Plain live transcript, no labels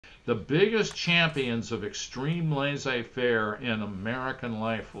the biggest champions of extreme laissez-faire in American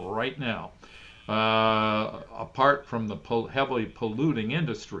life right now, apart from the heavily polluting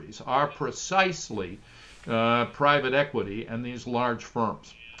industries, are precisely private equity and these large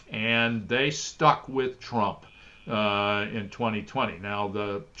firms. And they stuck with Trump in 2020. Now,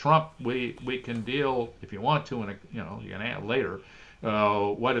 the Trump, we can deal, if you want to, and you can add later,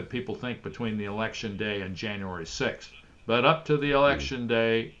 what did people think between the election day and January 6th? But up to the election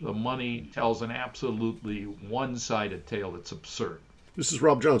day, the money tells an absolutely one-sided tale that's absurd. This is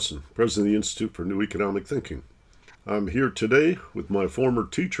Rob Johnson, president of the Institute for New Economic Thinking. I'm here today with my former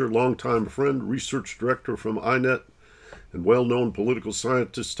teacher, longtime friend, research director from INET, and well-known political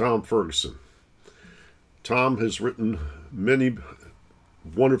scientist Tom Ferguson. Tom has written many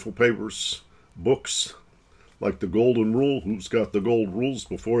wonderful papers, books, like The Golden Rule, Who's Got the Gold Rules?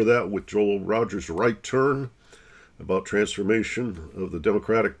 Before that, with Joel Rogers' Right Turn, about transformation of the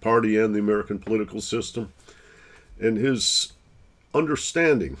Democratic Party and the American political system. And his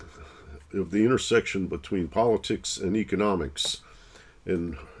understanding of the intersection between politics and economics,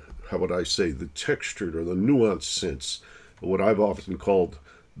 and how would I say, the textured or the nuanced sense of what I've often called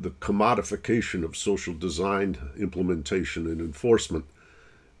the commodification of social design, implementation, and enforcement,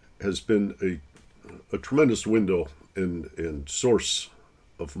 has been a tremendous window and source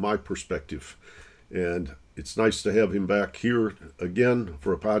of my perspective. And it's nice to have him back here again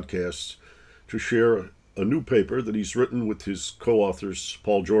for a podcast to share a new paper that he's written with his co-authors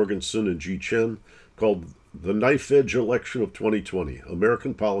Paul Jorgensen and Chen, called The Knife Edge Election of 2020,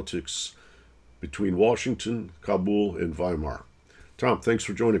 American Politics Between Washington, Kabul, and Weimar. Tom, thanks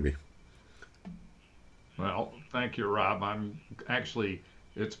for joining me. Well, thank you, Rob.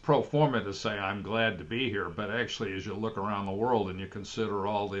 It's pro forma to say I'm glad to be here, but actually, as you look around the world and you consider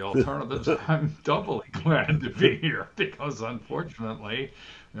all the alternatives, I'm doubly glad to be here, because unfortunately,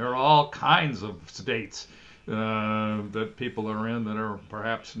 there are all kinds of states that people are in that are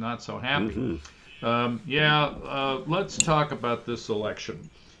perhaps not so happy. Mm-hmm. Let's talk about this election.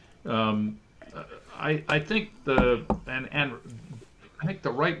 I think I think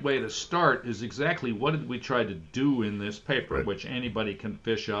the right way to start is exactly what did we try to do in this paper, right, which anybody can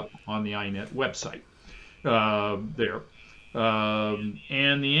fish up on the INET website there.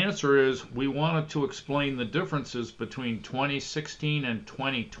 And the answer is we wanted to explain the differences between 2016 and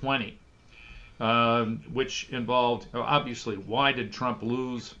 2020, which involved, obviously, why did Trump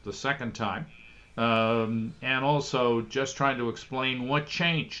lose the second time, and also just trying to explain what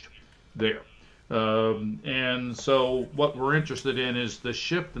changed there. And so what we're interested in is the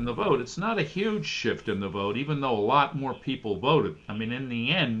shift in the vote. It's not a huge shift in the vote, even though a lot more people voted. I mean, in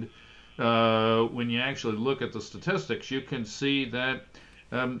the end, when you actually look at the statistics, you can see that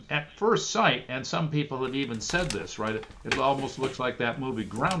at first sight, and some people have even said this, right? It almost looks like that movie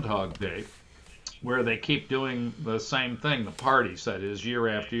Groundhog Day, where they keep doing the same thing, the parties, that is, year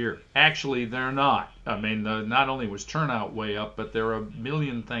after year. Actually, they're not. I mean, not only was turnout way up, but there are a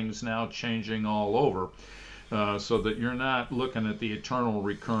million things now changing all over, so that you're not looking at the eternal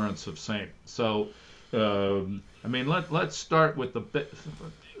recurrence of same. So, I mean, let's start with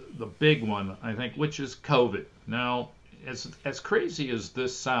the big one, I think, which is COVID. Now, as crazy as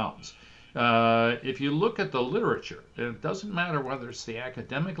this sounds, if you look at the literature, it doesn't matter whether it's the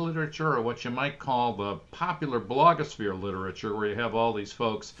academic literature or what you might call the popular blogosphere literature, where you have all these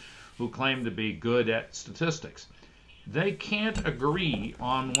folks who claim to be good at statistics. They can't agree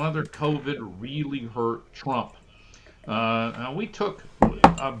on whether COVID really hurt Trump. Now, we took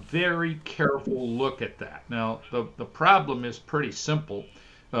a very careful look at that. Now, the problem is pretty simple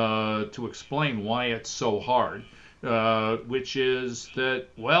to explain why it's so hard. Which is that,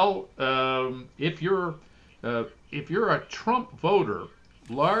 well, if you're a Trump voter,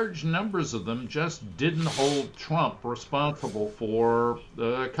 large numbers of them just didn't hold Trump responsible for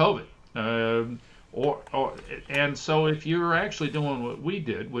COVID. And so if you're actually doing what we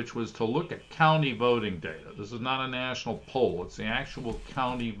did, which was to look at county voting data, this is not a national poll, it's the actual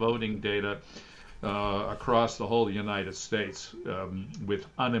county voting data across the whole United States, with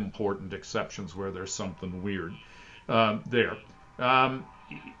unimportant exceptions where there's something weird. There.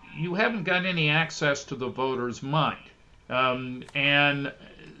 You haven't got any access to the voter's mind. And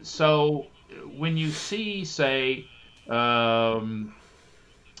so when you see, say,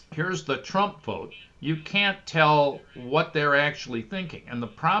 here's the Trump vote, you can't tell what they're actually thinking. And the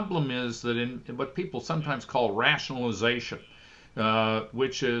problem is that in what people sometimes call rationalization,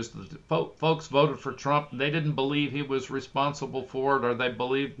 which is the folks voted for Trump, they didn't believe he was responsible for it, or they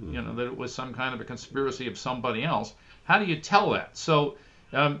believed, that it was some kind of a conspiracy of somebody else. How do you tell that? So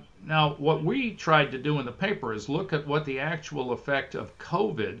Now, what we tried to do in the paper is look at what the actual effect of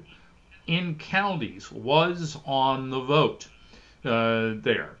COVID in counties was on the vote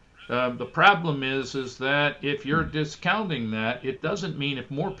there. The problem is that if you're discounting that, it doesn't mean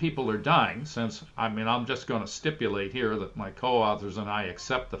if more people are dying, since, I mean, I'm just going to stipulate here that my co-authors and I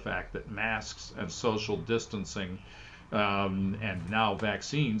accept the fact that masks and social distancing and now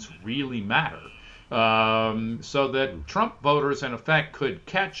vaccines really matter. So that Trump voters, in effect, could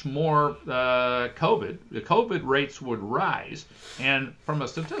catch more COVID. The COVID rates would rise. And from a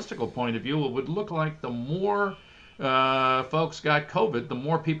statistical point of view, it would look like the more folks got COVID, the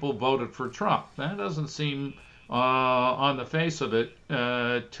more people voted for Trump. That doesn't seem, on the face of it,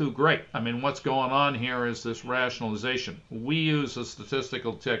 too great. I mean, what's going on here is this rationalization. We use a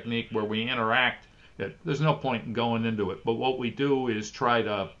statistical technique where we interact. There's no point in going into it, but what we do is try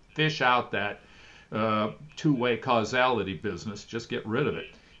to fish out that two-way causality business, just get rid of it.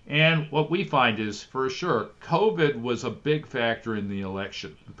 And what we find is, for sure, COVID was a big factor in the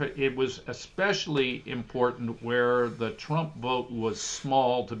election. It was especially important where the Trump vote was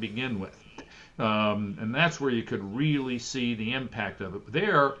small to begin with. And that's where you could really see the impact of it.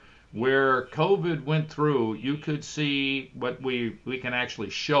 There, where COVID went through, you could see what we can actually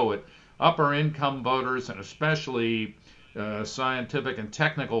show it. Upper income voters, and especially scientific and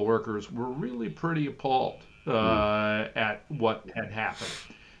technical workers, were really pretty appalled at what had happened.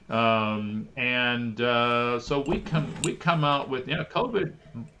 So we come out with, COVID.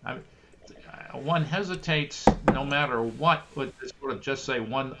 One hesitates, no matter what, would sort of just say a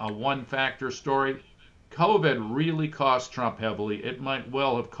one-factor story. COVID really cost Trump heavily. It might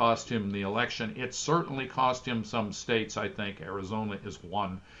well have cost him the election. It certainly cost him some states. I think Arizona is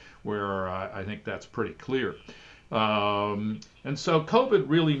one where I think that's pretty clear. And so COVID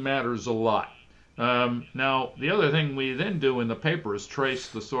really matters a lot. Now, the other thing we then do in the paper is trace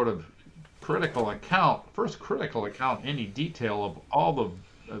the sort of first critical account, any detail of all the,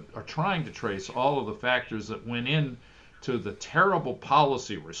 or trying to trace all of the factors that went into the terrible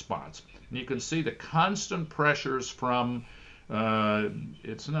policy response. And you can see the constant pressures from,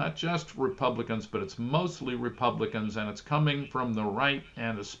 it's not just Republicans, but it's mostly Republicans, and it's coming from the right,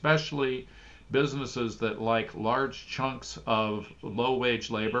 and especially businesses that like large chunks of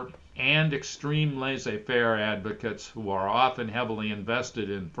low-wage labor and extreme laissez-faire advocates who are often heavily invested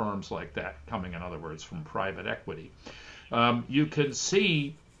in firms like that, coming, in other words, from private equity. You can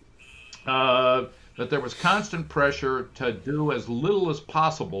see that there was constant pressure to do as little as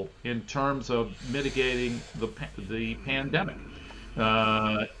possible in terms of mitigating the pandemic.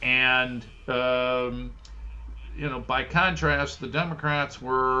 By contrast, the Democrats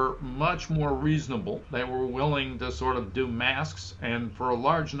were much more reasonable. They were willing to sort of do masks, and for a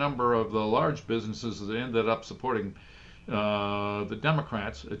large number of the large businesses that ended up supporting the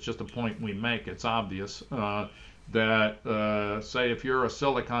Democrats, it's just a point we make, it's obvious, that, say, if you're a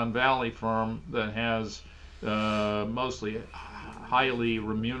Silicon Valley firm that has mostly highly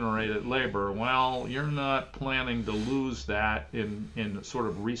remunerated labor, well, you're not planning to lose that in sort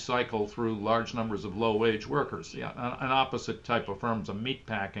of recycle through large numbers of low-wage workers. Yeah, an opposite type of firm is a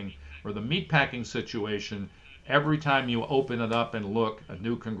meatpacking, or the meatpacking situation. Every time you open it up and look, a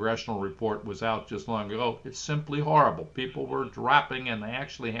new congressional report was out just long ago. It's simply horrible. People were dropping, and they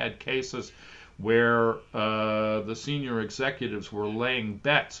actually had cases where the senior executives were laying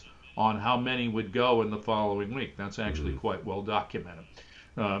bets on how many would go in the following week. That's actually quite well documented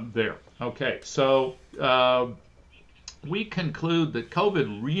there. Okay, so we conclude that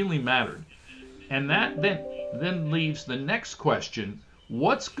COVID really mattered. And that then leaves the next question: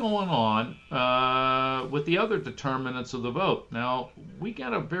 what's going on with the other determinants of the vote? Now, we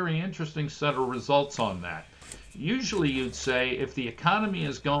got a very interesting set of results on that. Usually you'd say if the economy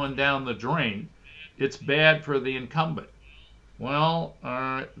is going down the drain, it's bad for the incumbent. Well,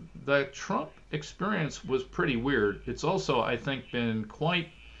 the Trump experience was pretty weird. It's also, I think, been quite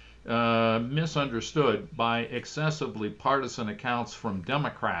misunderstood by excessively partisan accounts from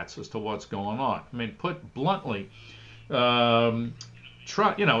Democrats as to what's going on. I mean, put bluntly, Trump,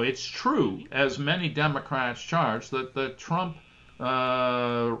 it's true, as many Democrats charge, that the Trump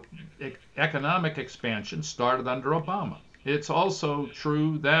economic expansion started under Obama. It's also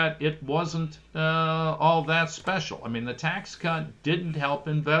true that it wasn't all that special. I mean, the tax cut didn't help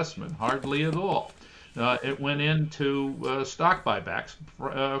investment, hardly at all. It went into stock buybacks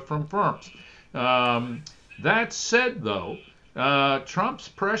from firms. That said, though, Trump's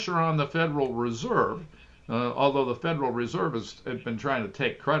pressure on the Federal Reserve, although the Federal Reserve has been trying to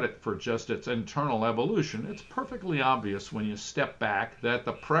take credit for just its internal evolution, it's perfectly obvious when you step back that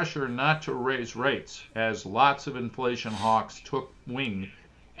the pressure not to raise rates, as lots of inflation hawks took wing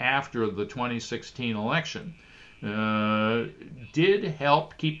after the 2016 election did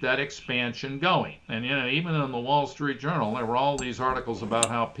help keep that expansion going. And even in the Wall Street Journal, there were all these articles about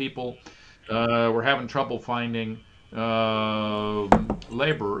how people were having trouble finding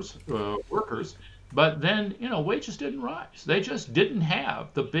laborers, workers. But then, wages didn't rise. They just didn't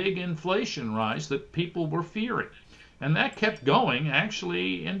have the big inflation rise that people were fearing. And that kept going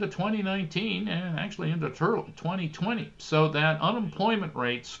actually into 2019 and actually into 2020. So that unemployment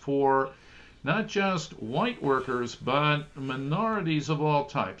rates for not just white workers, but minorities of all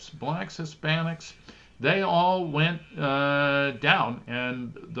types, blacks, Hispanics, they all went down.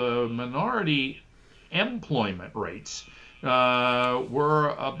 And the minority employment rates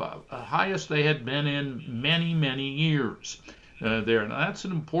were about the highest they had been in many, many years. There. Now, that's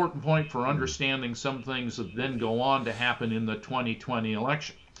an important point for understanding some things that then go on to happen in the 2020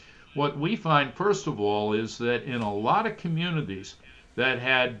 election. What we find, first of all, is that in a lot of communities that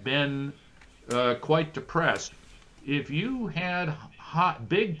had been quite depressed, if you had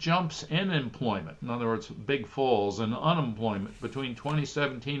big jumps in employment, in other words, big falls in unemployment between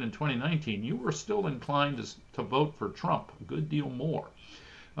 2017 and 2019, you were still inclined to vote for Trump a good deal more.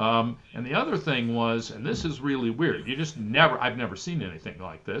 And the other thing was, and this is really weird, I've never seen anything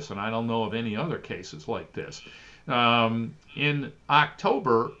like this, and I don't know of any other cases like this. In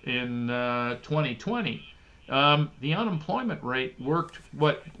October in 2020, the unemployment rate worked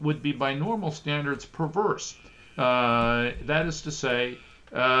what would be by normal standards perverse. That is to say,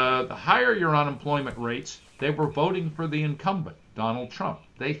 the higher your unemployment rates, they were voting for the incumbent, Donald Trump.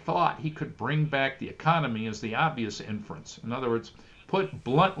 They thought he could bring back the economy as the obvious inference. In other words, put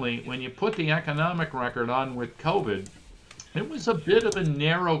bluntly, when you put the economic record on with COVID, it was a bit of a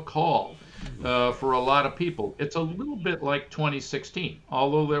narrow call for a lot of people. It's a little bit like 2016,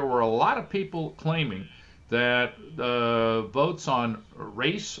 although there were a lot of people claiming that votes on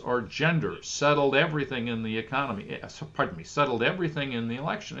race or gender settled everything in the economy. Settled everything in the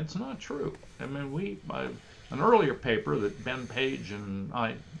election. It's not true. I mean, an earlier paper that Ben Page and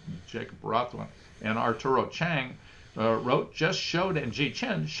Jacob Rothman and Arturo Chang wrote just showed, and Ji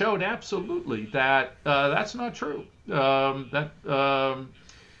Chen showed absolutely that that's not true. That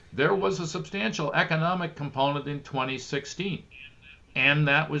there was a substantial economic component in 2016. And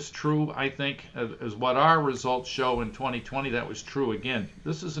that was true, I think, as what our results show in 2020, that was true again.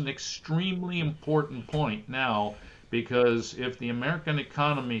 This is an extremely important point now, because if the American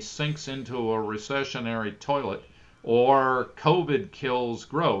economy sinks into a recessionary toilet or COVID kills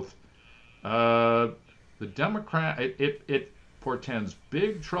growth, it portends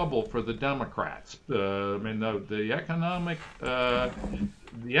big trouble for the Democrats. I mean,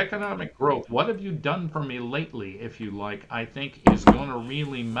 the economic growth, what have you done for me lately, if you like, I think is going to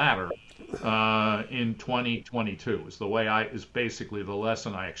really matter in 2022, is basically the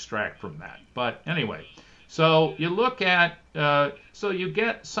lesson I extract from that. But anyway, so you look at, so you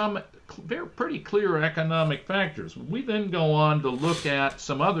get some pretty clear economic factors. We then go on to look at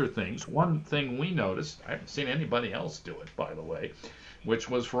some other things. One thing we noticed, I haven't seen anybody else do it, by the way, which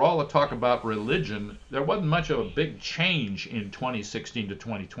was for all the talk about religion, there wasn't much of a big change in 2016 to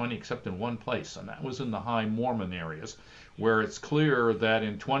 2020 except in one place, and that was in the high Mormon areas, where it's clear that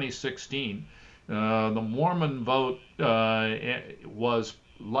in 2016 the Mormon vote was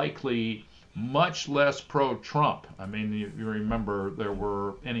likely much less pro-Trump. I mean, you remember there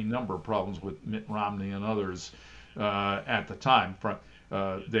were any number of problems with Mitt Romney and others at the time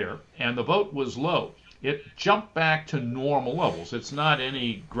there, and the vote was low. It jumped back to normal levels. It's not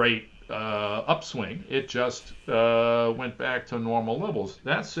any great upswing. It just went back to normal levels.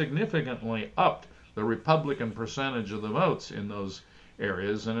 That significantly upped the Republican percentage of the votes in those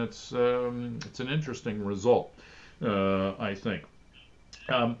areas, and it's an interesting result, I think.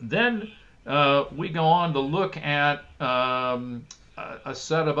 Then we go on to look at a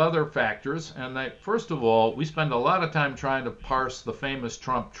set of other factors, and first of all, we spend a lot of time trying to parse the famous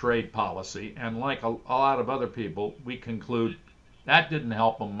Trump trade policy, and like a lot of other people, we conclude that didn't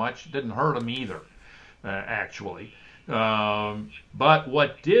help him much, didn't hurt him either, actually. But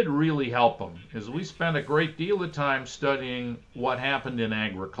what did really help him is we spent a great deal of time studying what happened in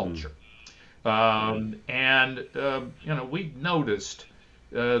agriculture. We noticed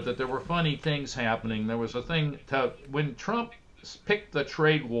that there were funny things happening. There was a thing when Trump picked the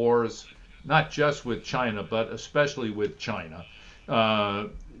trade wars, not just with China, but especially with China.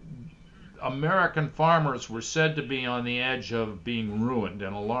 American farmers were said to be on the edge of being ruined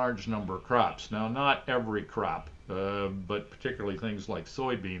in a large number of crops. Now, not every crop, but particularly things like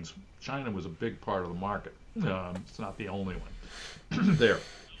soybeans. China was a big part of the market. It's not the only one there.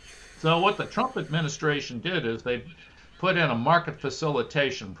 So what the Trump administration did is they put in a market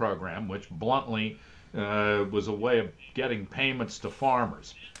facilitation program, which bluntly was a way of getting payments to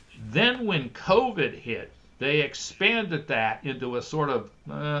farmers. Then when COVID hit, they expanded that into a sort of,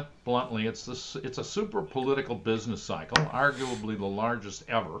 bluntly, it's a super political business cycle, arguably the largest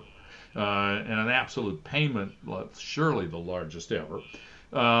ever, and an absolute payment, surely the largest ever.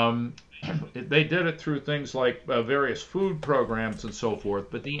 They did it through things like various food programs and so forth,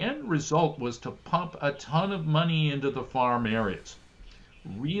 but the end result was to pump a ton of money into the farm areas,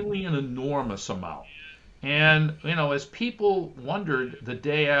 really an enormous amount. And, as people wondered the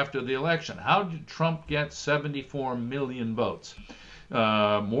day after the election, how did Trump get 74 million votes?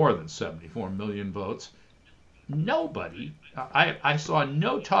 More than 74 million votes. Nobody, I saw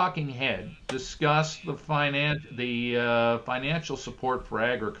no talking head discuss the financial support for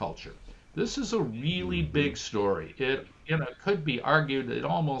agriculture. This is a really big story. It could be argued it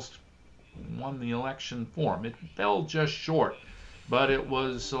almost won the election for him. It fell just short. But it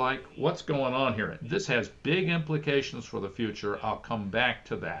was like, what's going on here? This has big implications for the future. I'll come back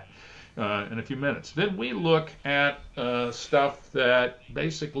to that in a few minutes. Then we look at stuff that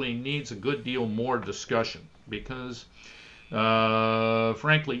basically needs a good deal more discussion because,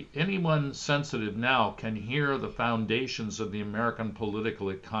 frankly, anyone sensitive now can hear the foundations of the American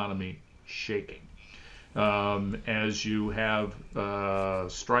political economy shaking. As you have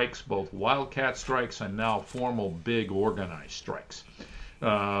strikes, both wildcat strikes and now formal big organized strikes,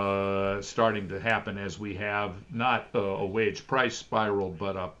 starting to happen as we have not a wage price spiral,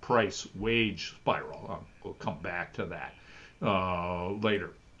 but a price wage spiral. We'll come back to that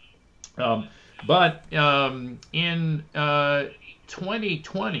later. But in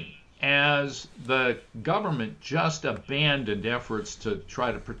 2020, as the government just abandoned efforts to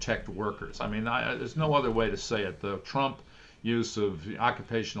try to protect workers. I mean, there's no other way to say it. The Trump use of the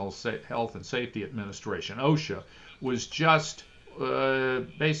Occupational Health and Safety Administration, OSHA, was just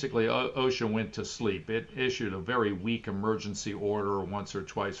basically OSHA went to sleep. It issued a very weak emergency order once or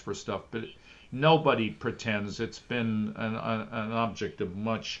twice for stuff, but nobody pretends it's been an object of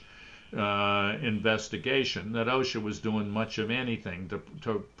much investigation that OSHA was doing much of anything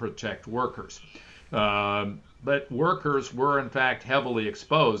to protect workers. But workers were in fact heavily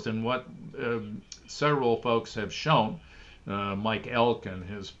exposed, and what several folks have shown, Mike Elk and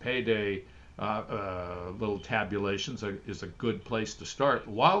his payday little tabulations is a good place to start.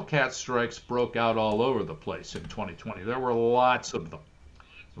 Wildcat strikes broke out all over the place in 2020. There were lots of them,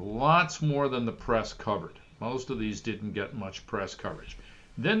 lots more than the press covered. Most of these didn't get much press coverage.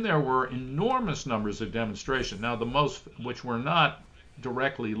 Then there were enormous numbers of demonstrations. Now, the most, which were not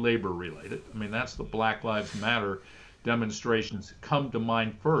directly labor related, I mean, that's the Black Lives Matter demonstrations that come to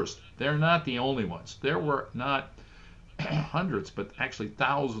mind first. They're not the only ones. There were not hundreds, but actually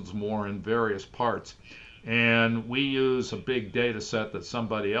thousands more in various parts. And we use a big data set that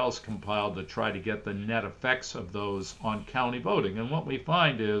somebody else compiled to try to get the net effects of those on county voting. And what we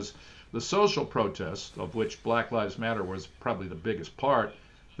find is the social protests, of which Black Lives Matter was probably the biggest part,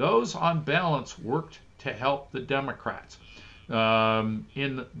 those on balance worked to help the Democrats.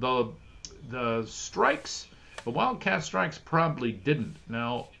 In the strikes, the wildcat strikes probably didn't.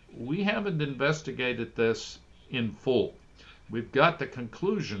 Now, we haven't investigated this in full. We've got the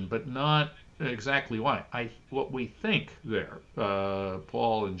conclusion, but not exactly why. What we think there,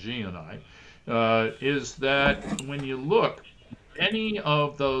 Paul and G and I, is that when you look, any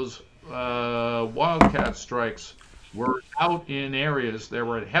of those wildcat strikes were out in areas that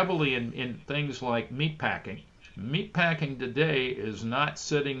were heavily in things like meatpacking. Meatpacking today is not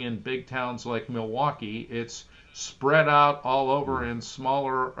sitting in big towns like Milwaukee. It's spread out all over in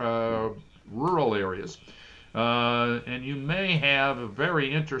smaller rural areas. And you may have a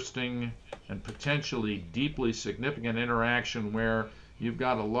very interesting and potentially deeply significant interaction where you've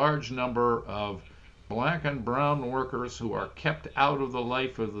got a large number of black and brown workers who are kept out of the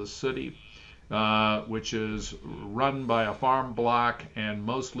life of the city, which is run by a farm bloc and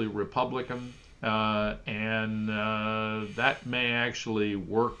mostly Republican, and that may actually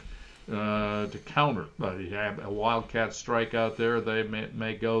work to counter. You have a wildcat strike out there, they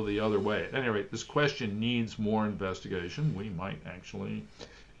may go the other way. At any rate, this question needs more investigation. We might actually,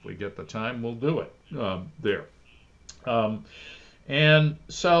 if we get the time, we'll do it there. And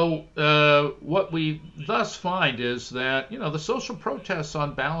so what we thus find is that, the social protests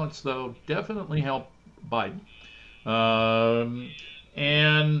on balance, though, definitely help Biden.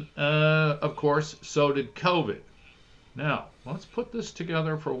 And, of course, so did COVID. Now, let's put this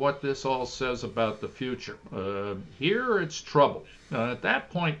together for what this all says about the future. Here it's trouble. At that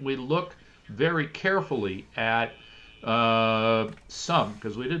point, we look very carefully at some,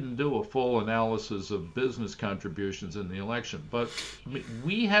 because we didn't do a full analysis of business contributions in the election, but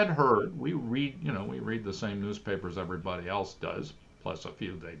we had heard, we read the same newspapers everybody else does, plus a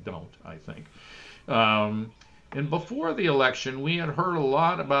few they don't, I think. And before the election, we had heard a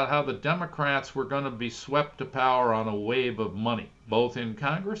lot about how the Democrats were going to be swept to power on a wave of money, both in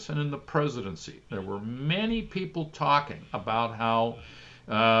Congress and in the presidency. There were many people talking about how,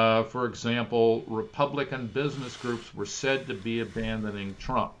 for example, Republican business groups were said to be abandoning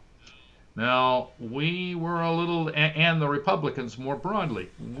Trump. Now, we were a little, and the Republicans more broadly,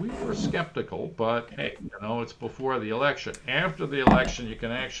 we were skeptical, but hey, it's before the election. After the election, you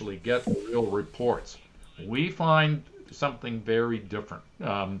can actually get the real reports. We find something very different.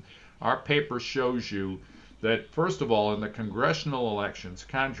 Our paper shows you that, first of all, in the congressional elections,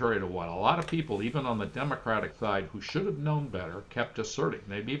 contrary to what a lot of people, even on the Democratic side, who should have known better, kept asserting.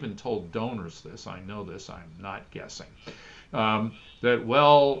 They've even told donors this. I know this. I'm not guessing. That,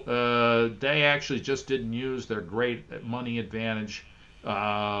 they actually just didn't use their great money advantage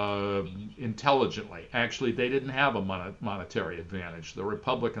intelligently. Actually, they didn't have a monetary advantage. The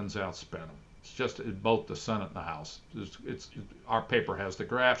Republicans outspent them. It's just in both the Senate and the House. Our paper has the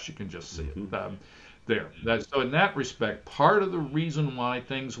graphs. You can just see it there. So in that respect, part of the reason why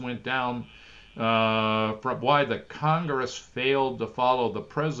things went down, from why the Congress failed to follow the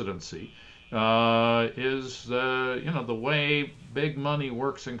presidency, is the way big money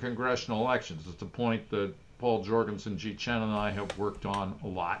works in congressional elections. It's a point that Paul Jorgensen, G. Chen, and I have worked on a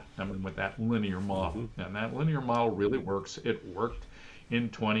lot. I mean, with that linear model, and that linear model really works. It worked in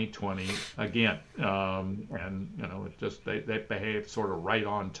 2020 again, it just they behave sort of right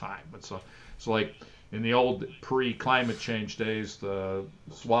on time. It's like in the old pre-climate change days, the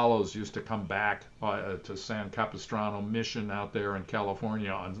swallows used to come back to San Capistrano Mission out there in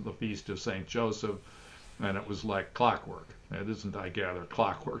California on the feast of St. Joseph, and it was like clockwork. It isn't, I gather,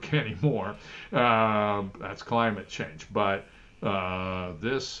 clockwork anymore. That's climate change, but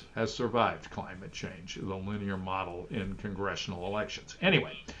this has survived climate change, the linear model in congressional elections.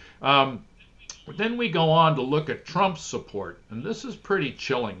 Anyway, then we go on to look at Trump's support, and this is pretty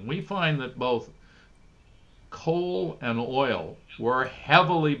chilling. We find that both coal and oil were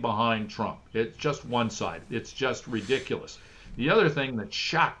heavily behind Trump. It's just one side. It's just ridiculous. The other thing that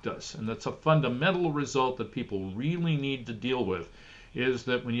shocked us, and that's a fundamental result that people really need to deal with, is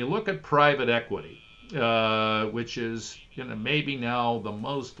that when you look at private equity, which is maybe now the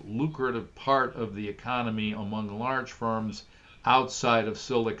most lucrative part of the economy among large firms outside of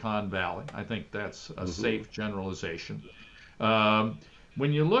Silicon Valley. I think that's a safe generalization.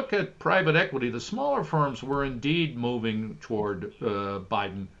 When you look at private equity, the smaller firms were indeed moving toward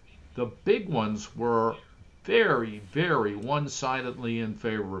Biden. The big ones were very, very one-sidedly in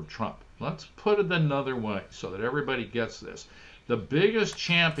favor of Trump. Let's put it another way so that everybody gets this. The biggest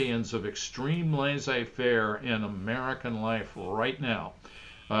champions of extreme laissez-faire in American life right now,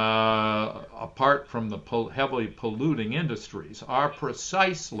 apart from the heavily polluting industries, are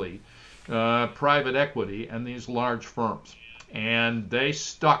precisely private equity and these large firms. And they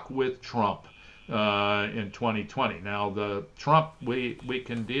stuck with Trump in 2020. Now, the Trump, we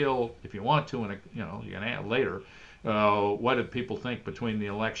can deal, if you want to, and you can add later, what did people think between the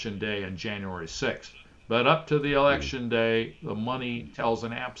election day and January 6th? But up to the election day, the money tells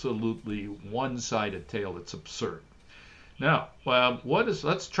an absolutely one-sided tale. It's absurd. Now,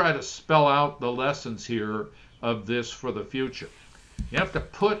 let's try to spell out the lessons here of this for the future. You have to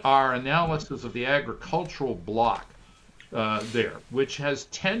put our analysis of the agricultural bloc there, which has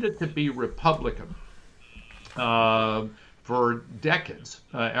tended to be Republican for decades,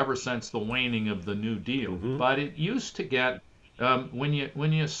 ever since the waning of the New Deal. But it used to get, when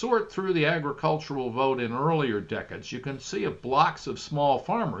you sort through the agricultural vote in earlier decades, you can see blocks of small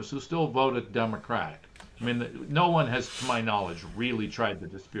farmers who still voted Democratic. I mean, no one has, to my knowledge, really tried to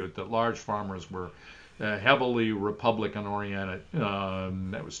dispute that large farmers were heavily Republican-oriented.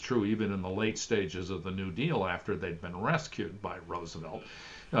 That was true even in the late stages of the New Deal after they'd been rescued by Roosevelt.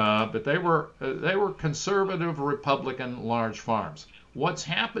 But they were conservative Republican large farms. What's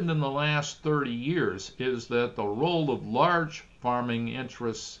happened in the last 30 years is that the role of large farming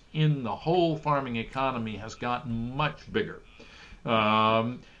interests in the whole farming economy has gotten much bigger.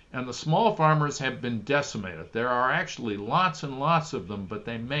 And the small farmers have been decimated. There are actually lots and lots of them, but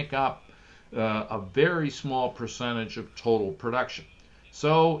they make up a very small percentage of total production.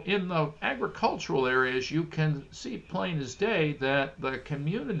 So in the agricultural areas, you can see plain as day that the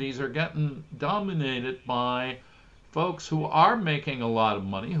communities are getting dominated by folks who are making a lot of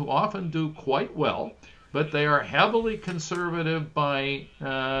money, who often do quite well, but they are heavily conservative by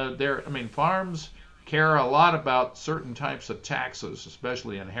farms care a lot about certain types of taxes,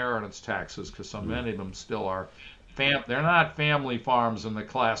 especially inheritance taxes, because so many of them still are they're not family farms in the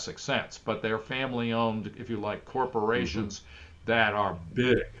classic sense, but they're family-owned, if you like, corporations that are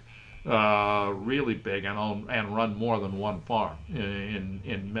big, really big, and run more than one farm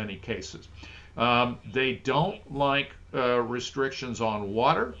in many cases. They don't like restrictions on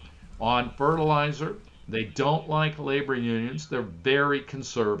water, on fertilizer. They don't like labor unions. They're very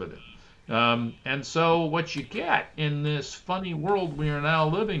conservative. And so what you get in this funny world we are now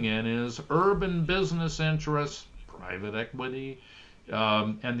living in is urban business interests, private equity,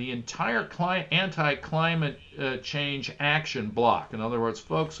 and the entire anti-climate change action bloc. In other words,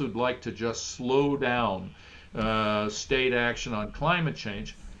 folks who'd like to just slow down state action on climate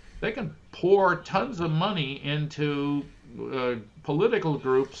change, they can pour tons of money into political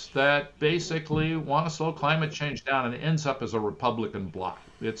groups that basically want to slow climate change down, and it ends up as a Republican bloc.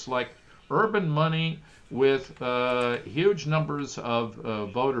 It's like urban money with huge numbers of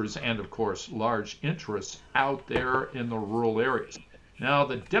voters and, of course, large interests out there in the rural areas. Now,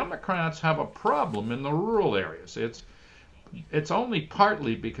 the Democrats have a problem in the rural areas. It's only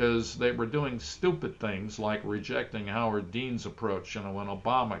partly because they were doing stupid things like rejecting Howard Dean's approach. You know, when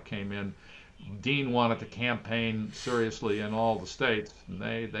Obama came in, Dean wanted to campaign seriously in all the states, and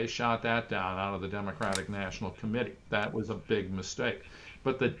they shot that down out of the Democratic National Committee. That was a big mistake.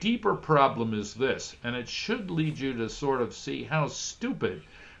 But the deeper problem is this, and it should lead you to sort of see how stupid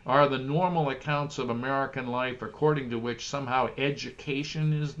are the normal accounts of American life according to which somehow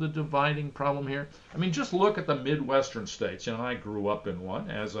education is the dividing problem here. I mean, just look at the Midwestern states. You know, I grew up in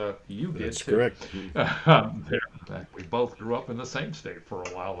one, as you did. That's correct. We both grew up in the same state for a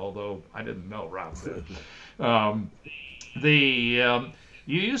while, although I didn't know Rob did. The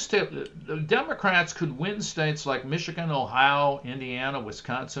Democrats could win states like Michigan, Ohio, Indiana,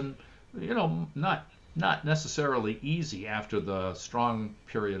 Wisconsin, you know, not necessarily easy after the strong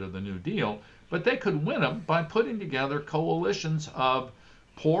period of the New Deal, but they could win them by putting together coalitions of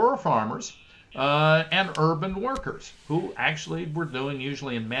poorer farmers and urban workers who actually were doing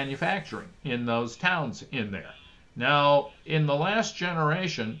usually in manufacturing in those towns in there. Now, in the last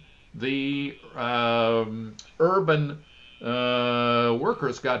generation, the urban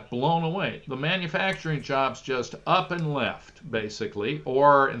workers got blown away. The manufacturing jobs just up and left, basically,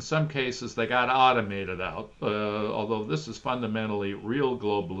 or in some cases they got automated out. Although this is fundamentally real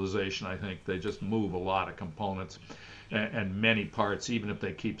globalization, I think they just move a lot of components and many parts, even if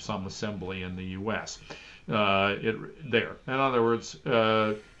they keep some assembly in the U.S. In other words,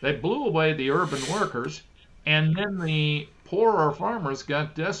 they blew away the urban workers, and then the poorer farmers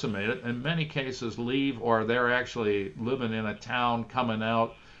got decimated, in many cases leave, or they're actually living in a town, coming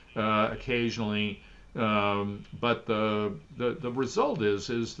out occasionally. But the result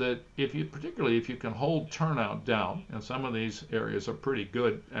is that particularly if you can hold turnout down, and some of these areas are pretty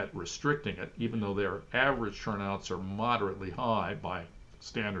good at restricting it, even though their average turnouts are moderately high by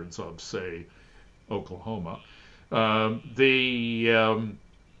standards of, say, Oklahoma,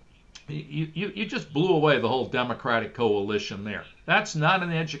 you just blew away the whole Democratic coalition there. That's not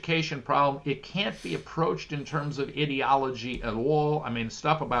an education problem. It can't be approached in terms of ideology at all. I mean,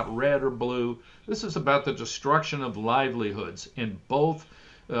 stuff about red or blue. This is about the destruction of livelihoods in both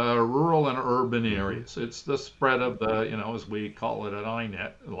rural and urban areas. It's the spread of the, you know, as we call it at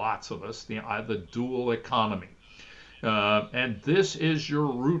INET, lots of us, the dual economy. And this is your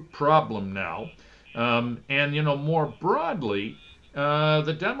root problem now. And, you know, more broadly,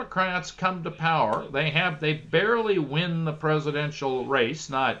 the Democrats come to power. They barely win the presidential race.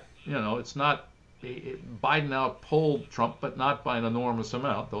 It's not Biden outpolled Trump, but not by an enormous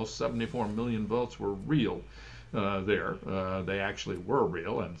amount. Those 74 million votes were real there. They actually were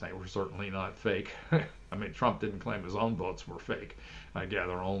real, and they were certainly not fake. I mean, Trump didn't claim his own votes were fake. I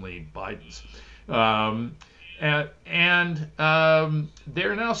gather only Biden's.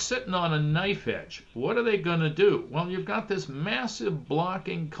 They're now sitting on a knife edge. What are they going to do? Well, you've got this massive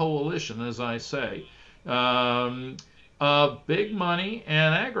blocking coalition, as I say, of big money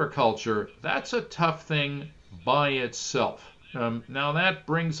and agriculture. That's a tough thing by itself. Now that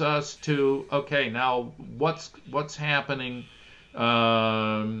brings us to, okay, now what's happening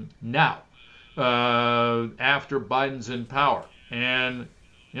now after Biden's in power? And,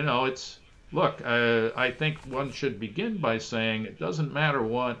 you know, look, I think one should begin by saying it doesn't matter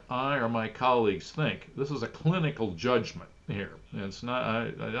what I or my colleagues think. This is a clinical judgment here. It's not.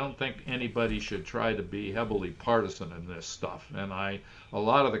 I don't think anybody should try to be heavily partisan in this stuff. And a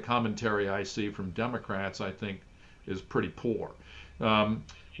lot of the commentary I see from Democrats, I think, is pretty poor.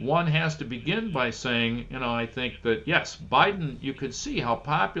 one has to begin by saying, I think that, yes, Biden, you could see how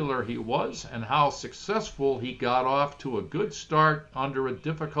popular he was and how successful he got off to a good start under a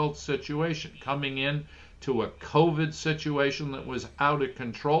difficult situation, coming in to a COVID situation that was out of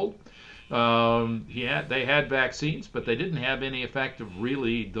control. They had vaccines, but they didn't have any effective,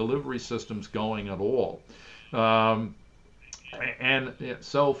 really, delivery systems going at all. And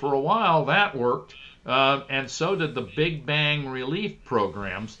so for a while that worked, and so did the Big Bang relief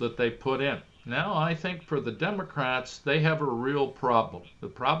programs that they put in. Now I think for the Democrats, they have a real problem. The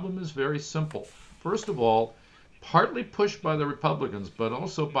problem is very simple. First of all, partly pushed by the Republicans, but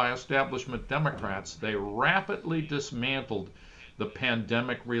also by establishment Democrats, they rapidly dismantled the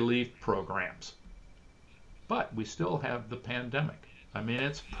pandemic relief programs. But we still have the pandemic. I mean,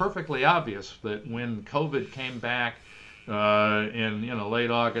 it's perfectly obvious that when COVID came back in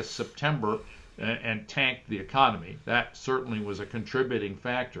late August, September, and tanked the economy, that certainly was a contributing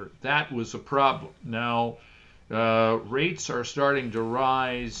factor. That was a problem. Now, rates are starting to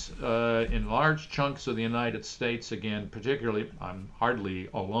rise in large chunks of the United States again, particularly, I'm hardly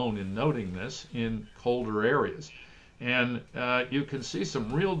alone in noting this, in colder areas. And you can see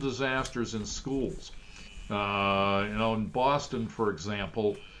some real disasters in schools. In Boston, for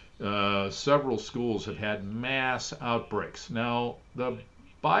example, several schools have had mass outbreaks. Now, the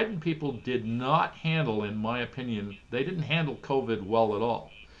Biden people did not handle, in my opinion, they didn't handle COVID well at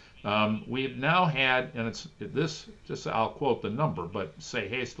all. We've now had, and just I'll quote the number, but say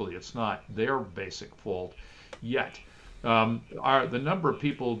hastily, it's not their basic fault yet. The number of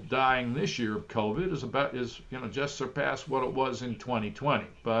people dying this year of COVID is just surpassed what it was in 2020.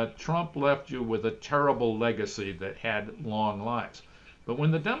 But Trump left you with a terrible legacy that had long lives. But when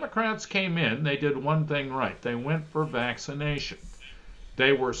the Democrats came in, they did one thing right. They went for vaccination.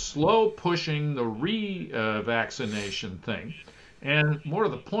 They were slow pushing the re-vaccination thing. And more to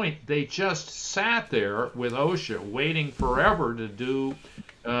the point, they just sat there with OSHA waiting forever to do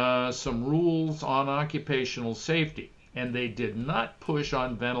some rules on occupational safety. And they did not push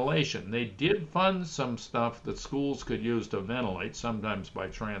on ventilation. They did fund some stuff that schools could use to ventilate, sometimes by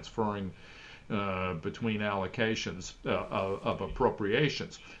transferring between allocations of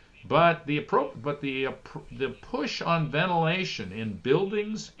appropriations. But the push on ventilation in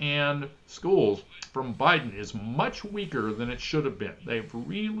buildings and schools from Biden is much weaker than it should have been. They've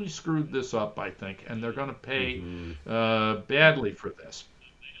really screwed this up, I think, and they're going to pay badly for this.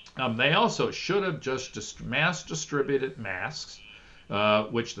 They also should have just mass distributed masks,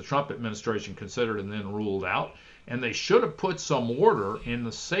 which the Trump administration considered and then ruled out. And they should have put some order in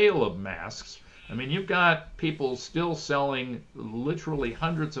the sale of masks. I mean, you've got people still selling literally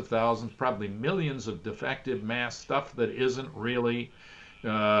hundreds of thousands, probably millions of defective mask stuff that isn't really,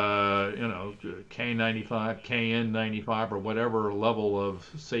 K95, KN95, or whatever level of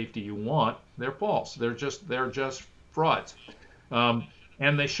safety you want. They're false. They're just frauds.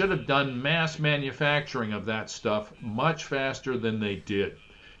 And they should have done mass manufacturing of that stuff much faster than they did.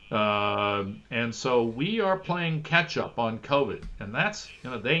 And so we are playing catch up on COVID, and that's,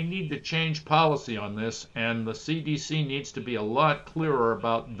 they need to change policy on this, and the CDC needs to be a lot clearer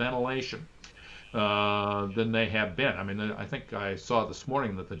about ventilation than they have been. I mean, I think I saw this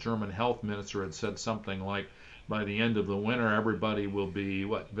morning that the German health minister had said something like, by the end of the winter, everybody will be,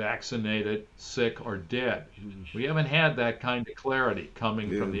 vaccinated, sick, or dead. We haven't had that kind of clarity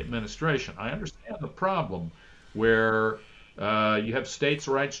coming from the administration. I understand the problem where you have states'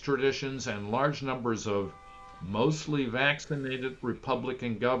 rights traditions and large numbers of mostly vaccinated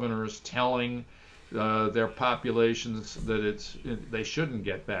Republican governors telling their populations that they shouldn't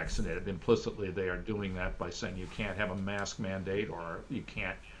get vaccinated. Implicitly, they are doing that by saying you can't have a mask mandate or you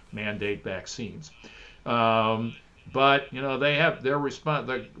can't mandate vaccines. But they have their response.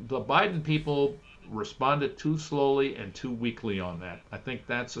 The Biden people responded too slowly and too weakly on that. I think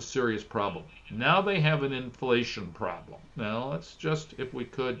that's a serious problem. Now they have an inflation problem. Now let's just, if we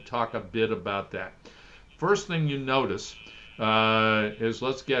could, talk a bit about that. First thing you notice is,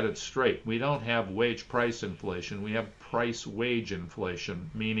 let's get it straight. We don't have wage price inflation. We have price wage inflation,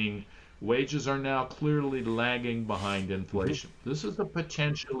 meaning wages are now clearly lagging behind inflation. This is a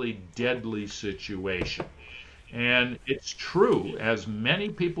potentially deadly situation. And it's true, as many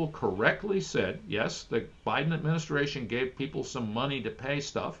people correctly said, yes, the Biden administration gave people some money to pay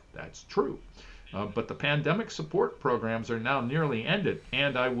stuff. That's true. But the pandemic support programs are now nearly ended.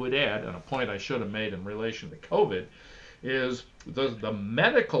 And I would add, and a point I should have made in relation to COVID, is the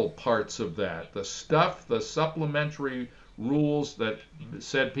medical parts of that, the stuff, the supplementary rules that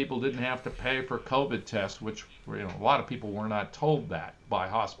said people didn't have to pay for COVID tests, which a lot of people were not told that by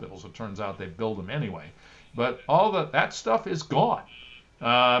hospitals. It turns out they billed them anyway. But all that stuff is gone.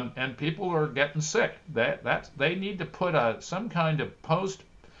 and people are getting sick. They need to put some kind of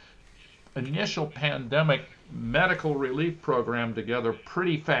post-initial pandemic medical relief program together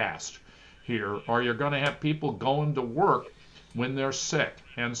pretty fast here, or you're going to have people going to work when they're sick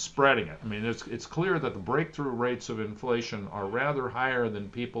and spreading it. I mean, it's clear that the breakthrough rates of inflation are rather higher than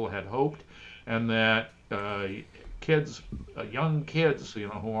people had hoped, and that young kids,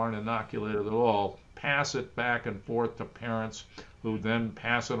 who aren't inoculated at all, pass it back and forth to parents who then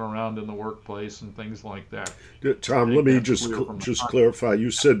pass it around in the workplace and things like that. Tom, let me just clarify. You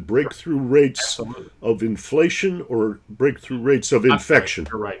said breakthrough rates of inflation or breakthrough rates of infection?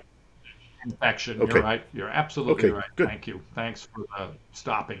 You're right. Infection. Okay. You're right. You're absolutely right. Good. Thank you. Thanks for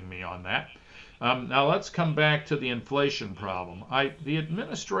stopping me on that. Now let's come back to the inflation problem. The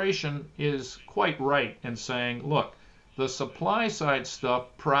administration is quite right in saying, look, the supply side stuff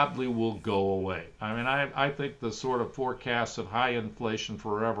probably will go away. I mean, I think the sort of forecasts of high inflation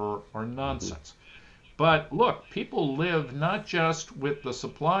forever are nonsense. But look, people live not just with the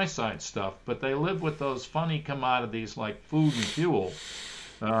supply side stuff, but they live with those funny commodities like food and fuel.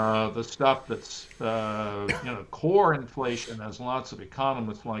 The stuff that's, core inflation, as lots of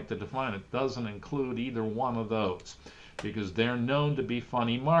economists like to define it, doesn't include either one of those because they're known to be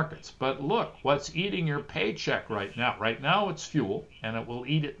funny markets. But look, what's eating your paycheck right now? Right now it's fuel, and it will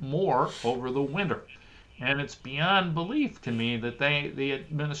eat it more over the winter. And it's beyond belief to me that the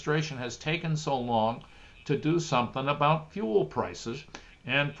administration has taken so long to do something about fuel prices.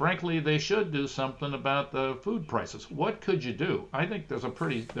 And frankly, they should do something about the food prices. What could you do? I think there's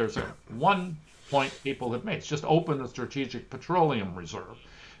one point people have made. It's just open the Strategic Petroleum Reserve.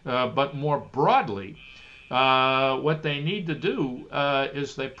 But more broadly, what they need to do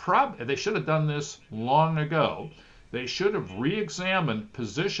is they should have done this long ago. They should have re-examined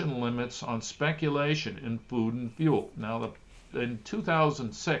position limits on speculation in food and fuel. Now, in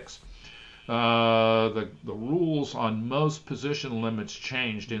 2006, the rules on most position limits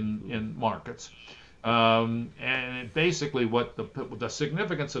changed in markets. And basically what the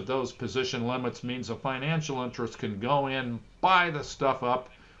significance of those position limits means a financial interest can go in, buy the stuff up,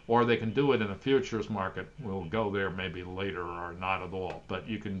 or they can do it in a futures market. We'll go there maybe later or not at all, but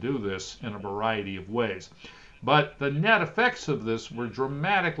you can do this in a variety of ways. But the net effects of this were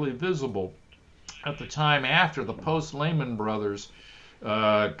dramatically visible at the time after the post-Lehman Brothers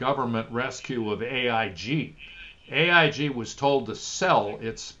government rescue of AIG. AIG was told to sell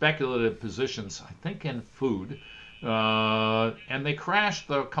its speculative positions, I think in food, and they crashed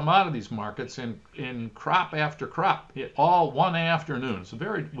the commodities markets in crop after crop, all one afternoon.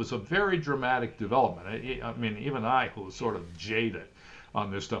 It was a very dramatic development. I mean, even I, who was sort of jaded on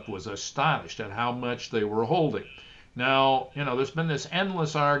this stuff, was astonished at how much they were holding. Now, there's been this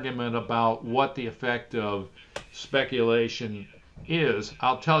endless argument about what the effect of speculation is.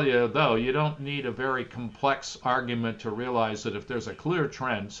 I'll tell you, though, you don't need a very complex argument to realize that if there's a clear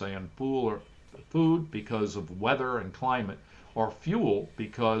trend, say in food because of weather and climate, or fuel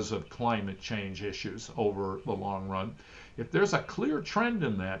because of climate change issues over the long run, if there's a clear trend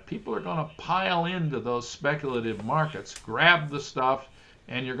in that, people are going to pile into those speculative markets, grab the stuff,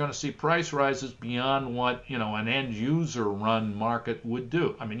 and you're going to see price rises beyond what an end user run market would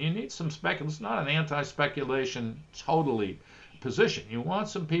do. I mean, you need some speculation. It's not an anti-speculation totally position. You want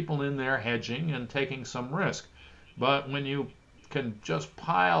some people in there hedging and taking some risk. But when you can just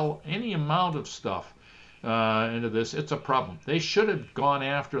pile any amount of stuff into this, it's a problem. They should have gone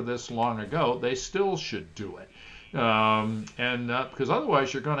after this long ago. They still should do it. Because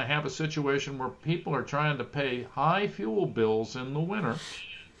otherwise you're going to have a situation where people are trying to pay high fuel bills in the winter,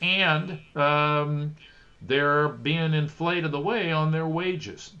 and they're being inflated away on their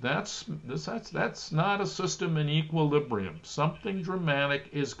wages. That's not a system in equilibrium. Something dramatic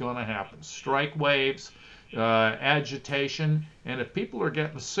is going to happen. Strike waves, agitation, and if people are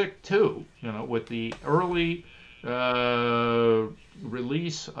getting sick too, with the early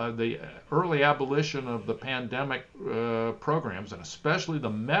release, the early abolition of the pandemic programs, and especially the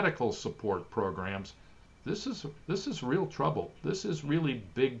medical support programs, this is real trouble. This is really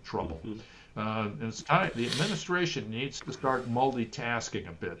big trouble. And it's time. The administration needs to start multitasking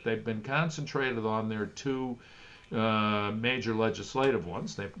a bit. They've been concentrated on their two major legislative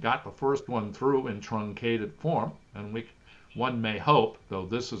ones. They've got the first one through in truncated form, and one may hope, though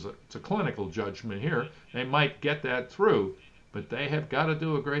it's a clinical judgment here, they might get that through, but they have got to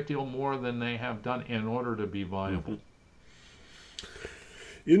do a great deal more than they have done in order to be viable.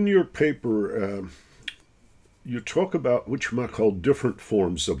 In your paper, you talk about what you might call different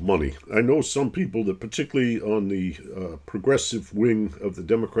forms of money. I know some people that, particularly on the progressive wing of the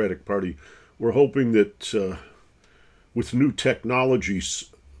Democratic Party, were hoping that with new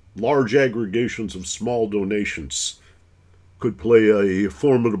technologies, large aggregations of small donations could play a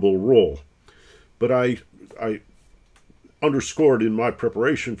formidable role. But I underscored in my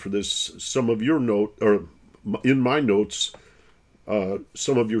preparation for this some of your note, or in my notes,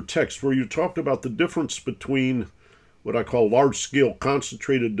 some of your text where you talked about the difference between what I call large-scale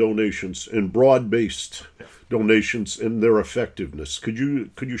concentrated donations and broad-based donations and their effectiveness. Could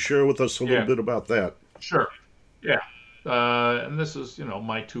you share with us a little bit about that? Sure. Yeah. And this is,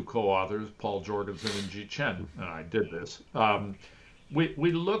 my two co-authors, Paul Jorgensen and Chen, and I did this.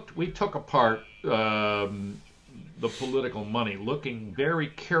 We took apart the political money, looking very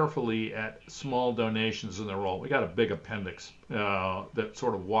carefully at small donations and their role. We got a big appendix that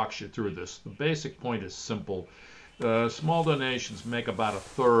sort of walks you through this. The basic point is simple. Small donations make about a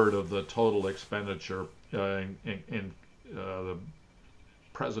third of the total expenditure in the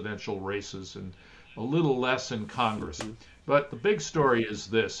presidential races and a little less in Congress. But the big story is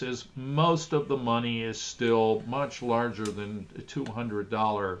this, is most of the money is still much larger than the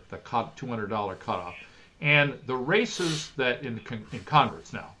 $200 cutoff. And the races that in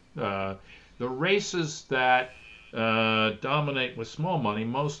Congress now, the races that dominate with small money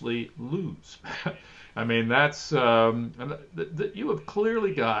mostly lose. I mean, that's you have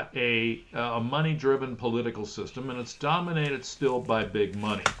clearly got a money-driven political system, and it's dominated still by big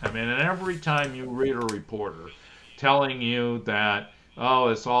money. I mean, and every time you read a reporter telling you that, oh,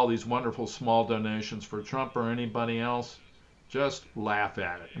 it's all these wonderful small donations for Trump or anybody else, just laugh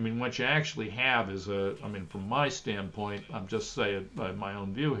at it. I mean, what you actually have is from my standpoint, I'm just saying by my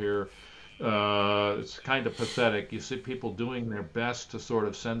own view here, it's kind of pathetic. You see people doing their best to sort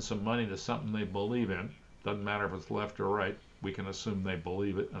of send some money to something they believe in. Doesn't matter if it's left or right. We can assume they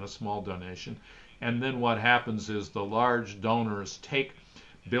believe it in a small donation. And then what happens is the large donors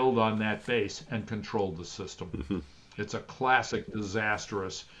build on that base and control the system. Mm-hmm. It's a classic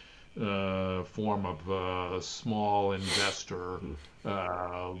disastrous form of small investor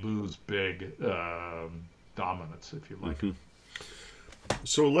lose big dominance, if you like. Mm-hmm.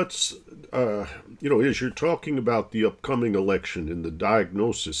 So let's, as you're talking about the upcoming election and the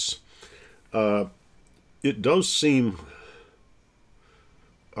diagnosis, it does seem,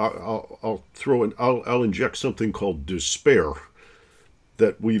 I'll inject something called despair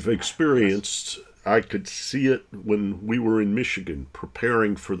that we've experienced. I could see it when we were in Michigan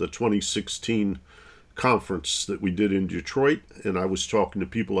preparing for the 2016 conference that we did in Detroit, and I was talking to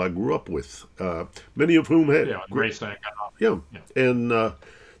people I grew up with, many of whom had race and economics. And the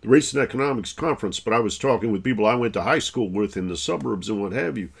Race and Economics Conference, but I was talking with people I went to high school with in the suburbs and what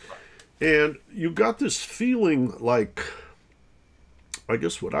have you. And you got this feeling like, I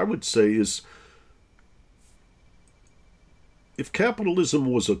guess what I would say is, if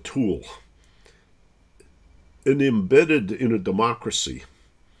capitalism was a tool and embedded in a democracy,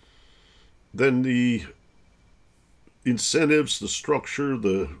 then the incentives, the structure,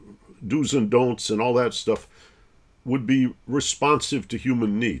 the do's and don'ts, and all that stuff would be responsive to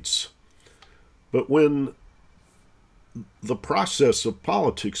human needs. But when the process of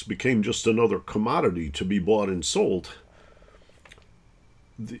politics became just another commodity to be bought and sold,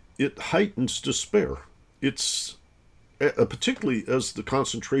 it heightens despair. It's particularly as the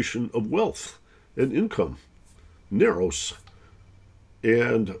concentration of wealth and income narrows,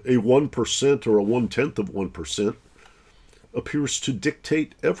 and a 1% or a 1/10 of 1% appears to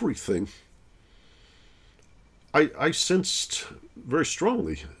dictate everything. I sensed very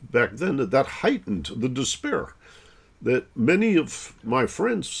strongly back then that heightened the despair that many of my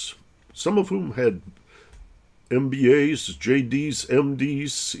friends, some of whom had MBAs, JDs,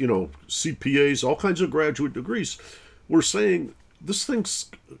 MDs, CPAs, all kinds of graduate degrees, were saying, this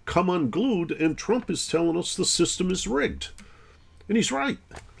thing's come unglued and Trump is telling us the system is rigged. And he's right.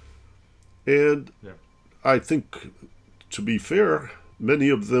 And I think, to be fair, many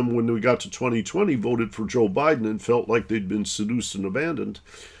of them, when we got to 2020, voted for Joe Biden and felt like they'd been seduced and abandoned.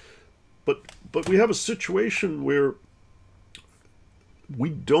 But we have a situation where we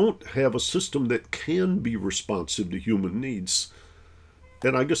don't have a system that can be responsive to human needs.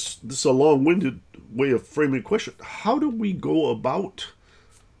 And I guess this is a long-winded way of framing the question. How do we go about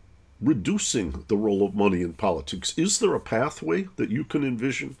reducing the role of money in politics? Is there a pathway that you can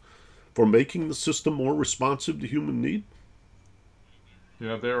envision for making the system more responsive to human need?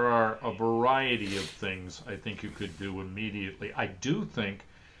 There are a variety of things I think you could do immediately. I do think,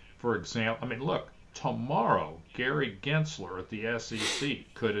 for example, look, tomorrow, Gary Gensler at the SEC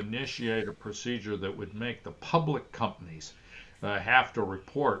could initiate a procedure that would make the public companies have to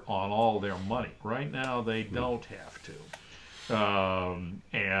report on all their money. Right now, they don't have to,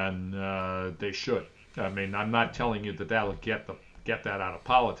 and they should. I mean, I'm not telling you that that'll get that out of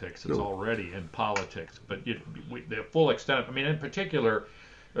politics. It's No. already in politics. But the full extent, I mean, in particular,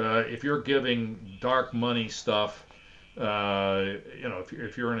 if you're giving dark money stuff,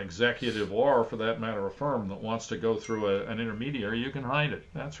 if you're an executive or, for that matter, a firm that wants to go through an intermediary, you can hide it.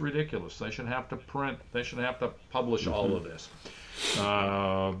 That's ridiculous. They should have to print. They should have to publish all of this.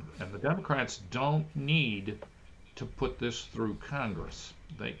 And the Democrats don't need to put this through Congress.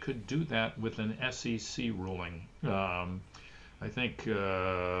 They could do that with an SEC ruling. I think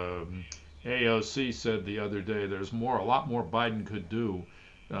AOC said the other day there's a lot more Biden could do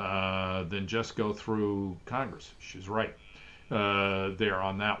than just go through Congress. She's right there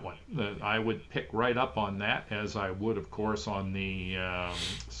on that one. I would pick right up on that, as I would, of course, on the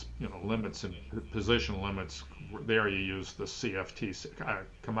limits and position limits. There you use the CFTC,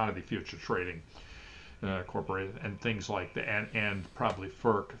 Commodity Future Trading Corporation, and things like that, and probably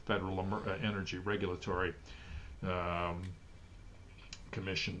FERC, Federal Energy Regulatory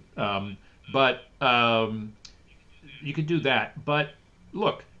Commission. But you could do that. But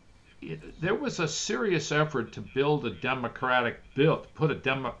look, there was a serious effort to build a democratic bill, to put a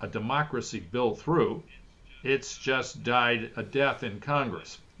democracy bill through. It's just died a death in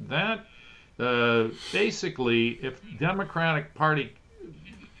Congress. That basically, if Democratic Party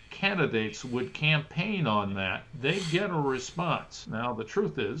candidates would campaign on that, they'd get a response. Now, the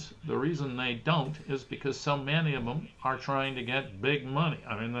truth is, the reason they don't is because so many of them are trying to get big money.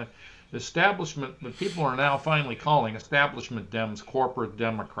 I mean, the establishment, the people are now finally calling establishment Dems corporate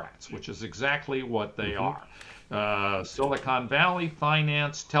Democrats, which is exactly what they are. Silicon Valley,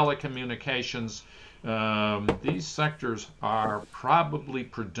 finance, telecommunications, these sectors are probably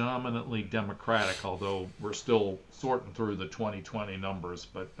predominantly Democratic, although we're still sorting through the 2020 numbers,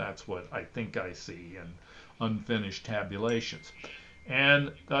 but that's what I think I see in unfinished tabulations.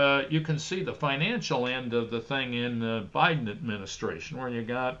 And you can see the financial end of the thing in the Biden administration, where you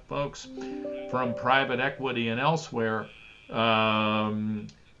got folks from private equity and elsewhere,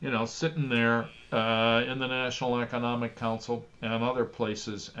 sitting there in the National Economic Council and other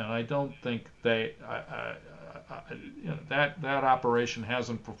places. And I don't think that operation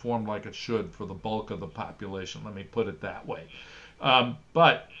hasn't performed like it should for the bulk of the population. Let me put it that way.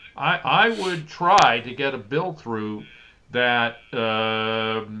 But I would try to get a bill through that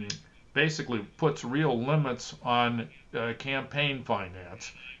basically puts real limits on campaign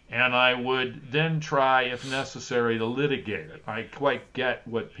finance, and I would then try, if necessary, to litigate it. I quite get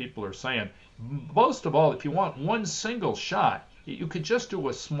what people are saying. Most of all, if you want one single shot, you could just do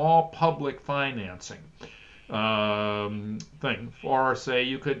a small public financing thing, or say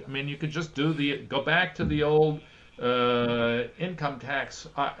you could just go back to the old income tax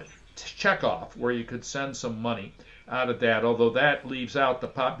checkoff, where you could send some money out of that, although that leaves out the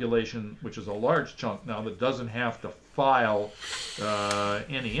population, which is a large chunk now, that doesn't have to file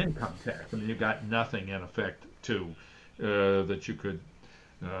any income tax. I mean, you've got nothing in effect that you could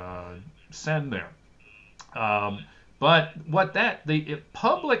send there. But the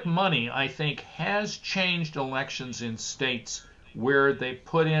public money, I think, has changed elections in states where they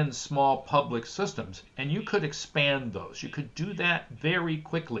put in small public systems, and you could expand those. You could do that very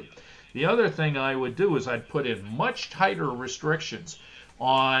quickly. The other thing I would do is I'd put in much tighter restrictions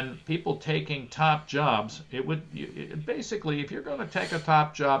on people taking top jobs. Basically, if you're going to take a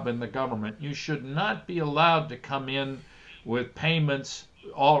top job in the government, you should not be allowed to come in with payments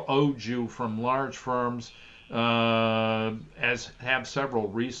all owed you from large firms, as have several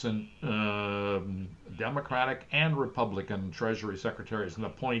recent Democratic and Republican Treasury secretaries and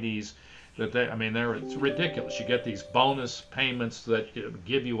appointees. It's ridiculous. You get these bonus payments that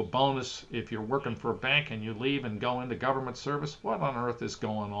give you a bonus if you're working for a bank and you leave and go into government service. What on earth is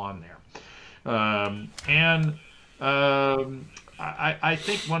going on there? I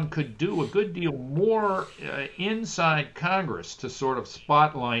think one could do a good deal more inside Congress to sort of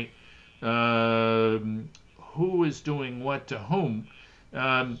spotlight who is doing what to whom.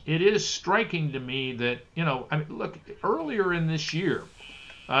 It is striking to me that, look, earlier in this year,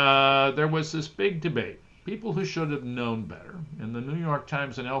 there was this big debate. People who should have known better, in the New York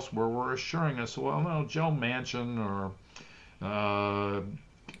Times and elsewhere, were assuring us, well, no, Joe Manchin or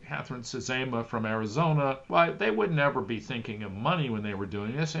Catherine Sezema from Arizona, well, they would never be thinking of money when they were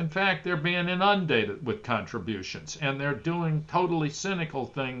doing this. In fact, they're being inundated with contributions, and they're doing totally cynical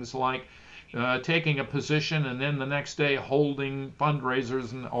things like taking a position and then the next day holding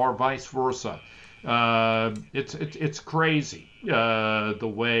fundraisers, or vice versa. It's crazy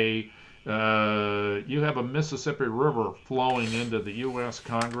the way you have a Mississippi River flowing into the U.S.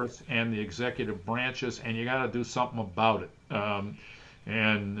 Congress and the executive branches, and you got to do something about it.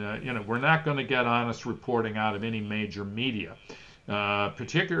 And we're not going to get honest reporting out of any major media,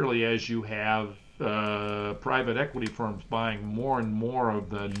 particularly as you have private equity firms buying more and more of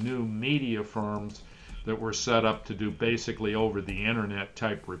the new media firms that were set up to do basically over the internet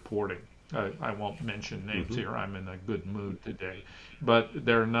type reporting. I won't mention names here. I'm in a good mood today. But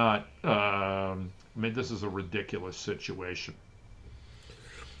they're not, this is a ridiculous situation.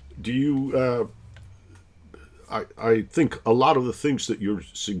 Do you, I think a lot of the things that you're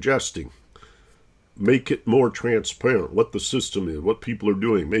suggesting make it more transparent, what the system is, what people are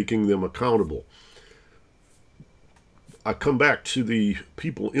doing, making them accountable. I come back to the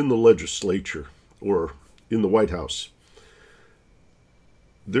people in the legislature or in the White House.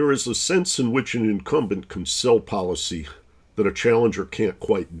 There is a sense in which an incumbent can sell policy that a challenger can't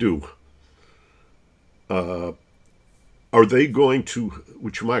quite do. Are they going to,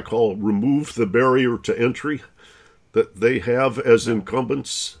 which you might call, remove the barrier to entry that they have as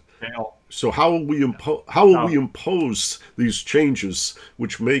incumbents? So how will we impose these changes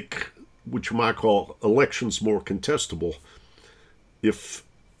which make, which you might call, elections more contestable if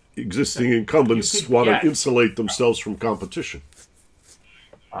existing incumbents want to insulate themselves from competition?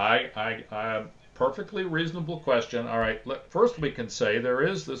 I perfectly reasonable question. All right, first we can say there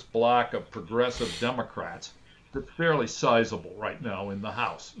is this block of progressive Democrats that's fairly sizable right now in the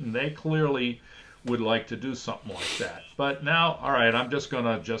House, and they clearly would like to do something like that. But now, all right, I'm just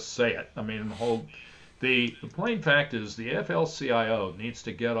going to say it. I mean, the plain fact is the AFL-CIO needs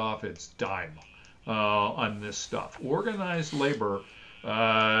to get off its dime on this stuff. Organized labor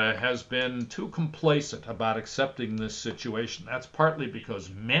has been too complacent about accepting this situation. That's partly because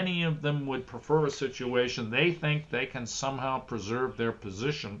many of them would prefer a situation they think they can somehow preserve their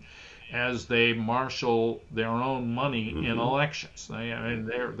position as they marshal their own money in elections.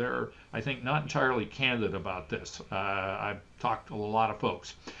 They're I think not entirely candid about this. I've talked to a lot of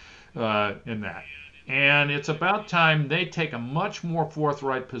folks in that. And it's about time they take a much more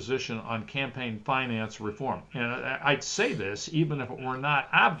forthright position on campaign finance reform. And I'd say this even if it were not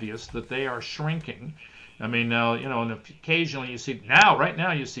obvious that they are shrinking. I mean, now, and occasionally you see, right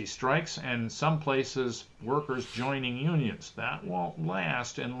now you see strikes and some places workers joining unions. That won't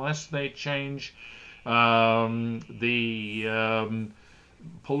last unless they change the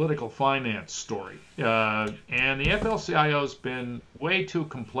political finance story. And the FL-CIO has been way too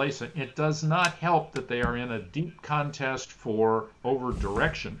complacent. It does not help that they are in a deep contest over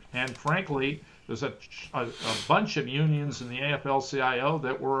direction. And frankly, there's a bunch of unions in the AFL-CIO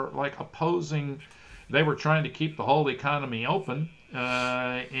that were like opposing. They were trying to keep the whole economy open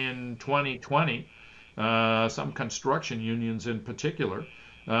in 2020, some construction unions in particular,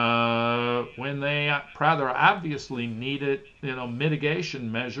 when they rather obviously needed, mitigation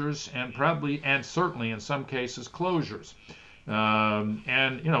measures and certainly in some cases closures.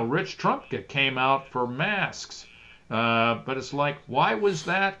 Rich Trumpka came out for masks. But it's like, why was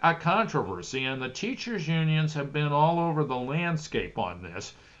that a controversy? And the teachers' unions have been all over the landscape on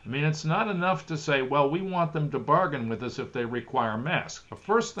this. I mean, it's not enough to say, well, we want them to bargain with us if they require masks. The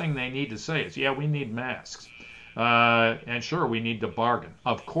first thing they need to say is, yeah, we need masks. And sure, we need to bargain.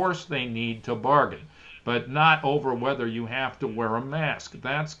 Of course they need to bargain, but not over whether you have to wear a mask.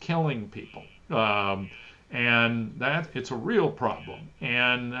 That's killing people. And it's a real problem.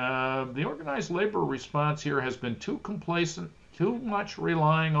 And the organized labor response here has been too complacent, too much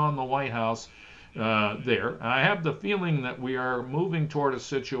relying on the White House there. I have the feeling that we are moving toward a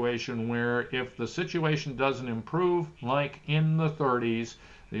situation where if the situation doesn't improve, like in the 30s,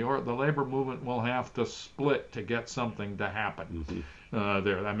 the labor movement will have to split to get something to happen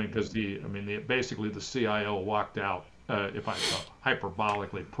there. I mean, because basically the CIO walked out, if I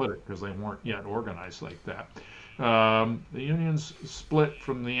hyperbolically put it, because they weren't yet organized like that. The unions split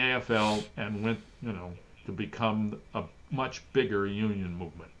from the AFL and went, to become a much bigger union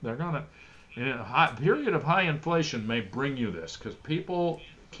movement. They're gonna. In a period of high inflation may bring you this, because people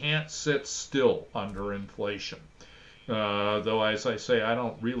can't sit still under inflation. Though, as I say, I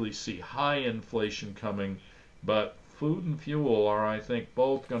don't really see high inflation coming, but food and fuel are, I think,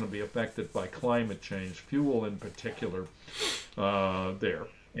 both going to be affected by climate change, fuel in particular there.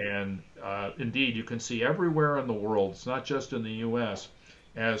 And indeed, you can see everywhere in the world, it's not just in the U.S.,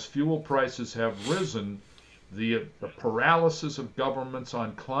 as fuel prices have risen, the paralysis of governments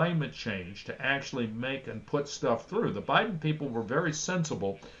on climate change to actually make and put stuff through. The Biden people were very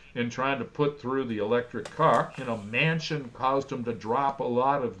sensible in trying to put through the electric car. Manchin caused them to drop a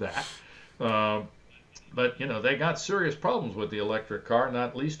lot of that. But, they got serious problems with the electric car,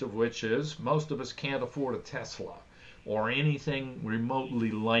 not least of which is most of us can't afford a Tesla or anything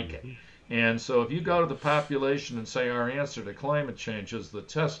remotely like it. And so if you go to the population and say our answer to climate change is the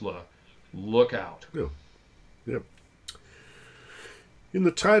Tesla, look out. Yeah. Yep. In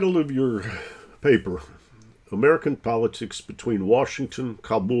the title of your paper, American Politics Between Washington,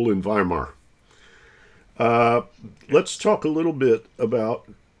 Kabul, and Weimar, let's talk a little bit about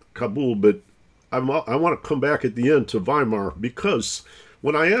Kabul, but I want to come back at the end to Weimar, because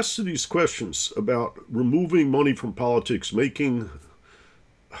when I asked these questions about removing money from politics, making,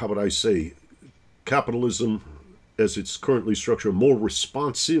 how would I say, capitalism as it's currently structured more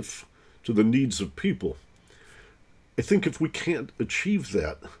responsive to the needs of people, I think if we can't achieve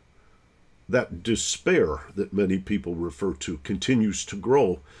that, that despair that many people refer to continues to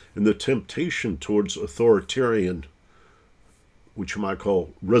grow, and the temptation towards authoritarian, which you might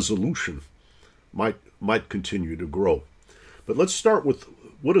call resolution, might continue to grow. But let's start with,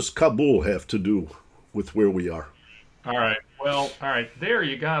 what does Kabul have to do with where we are? All right. Well, all right. There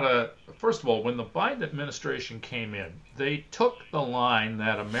you gotta, first of all, when the Biden administration came in, they took the line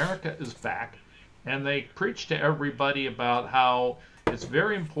that America is back, and they preached to everybody about how it's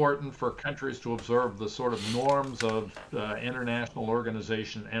very important for countries to observe the sort of norms of international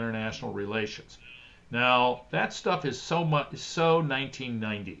organization, international relations. Now, that stuff is so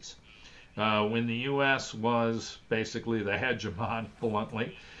 1990s, when the U.S. was basically the hegemon,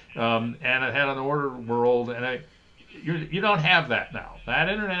 bluntly, and it had an ordered world, and you don't have that now. That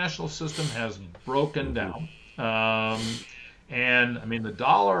international system has broken down. And I mean, the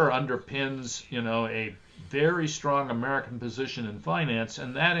dollar underpins, a very strong American position in finance,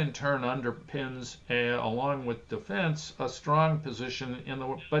 and that in turn underpins, along with defense, a strong position in the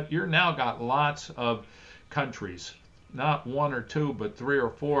world. But you're now got lots of countries, not one or two, but three or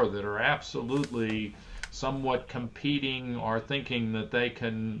four, that are absolutely somewhat competing or thinking that they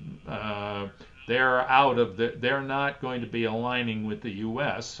can. They're not going to be aligning with the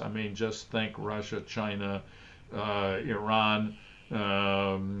U.S. I mean, just think Russia, China, Iran,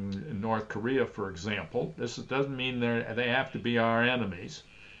 North Korea, for example. This doesn't mean they have to be our enemies.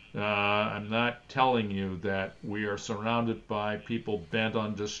 I'm not telling you that we are surrounded by people bent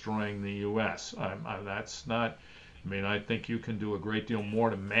on destroying the U.S. That's not. I mean, I think you can do a great deal more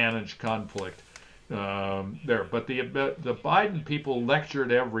to manage conflict there. But the Biden people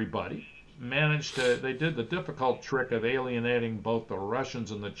lectured everybody. They did the difficult trick of alienating both the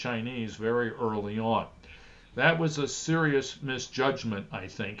Russians and the Chinese very early on. That was a serious misjudgment, I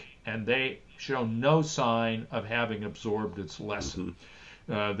think, and they show no sign of having absorbed its lesson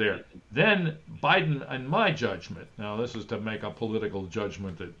there. Then Biden, in my judgment, now this is to make a political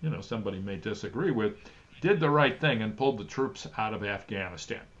judgment that somebody may disagree with, did the right thing and pulled the troops out of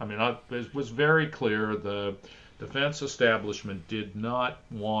Afghanistan. I mean, it was very clear the defense establishment did not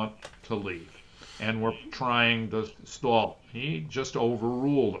want to leave and were trying to stall. He just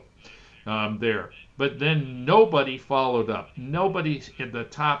overruled them there. But then nobody followed up. Nobody at the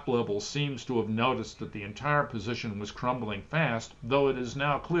top level seems to have noticed that the entire position was crumbling fast, though it is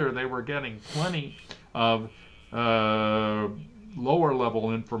now clear they were getting plenty of lower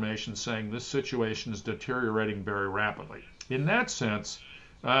level information saying this situation is deteriorating very rapidly. In that sense,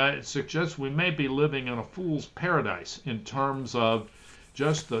 it suggests we may be living in a fool's paradise in terms of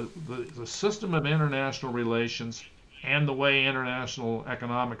just the system of international relations and the way international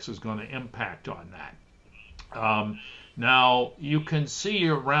economics is going to impact on that. Now, you can see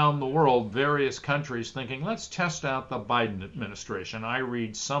around the world various countries thinking, let's test out the Biden administration. I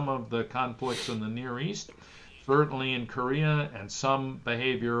read some of the conflicts in the Near East, certainly in Korea, and some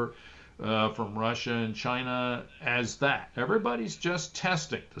behavior from Russia and China as that. Everybody's just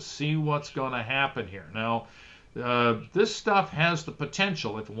testing to see what's going to happen here. Now, this stuff has the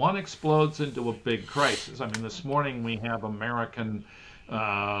potential, if one explodes into a big crisis. I mean, this morning we have American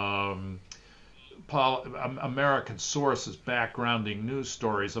sources backgrounding news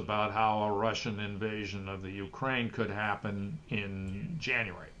stories about how a Russian invasion of the Ukraine could happen in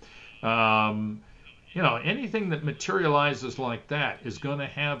January. Anything that materializes like that is going to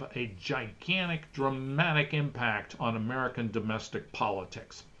have a gigantic, dramatic impact on American domestic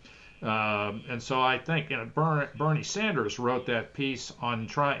politics. And so I think Bernie Sanders wrote that piece in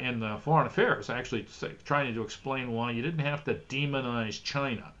the Foreign Affairs, actually trying to explain why you didn't have to demonize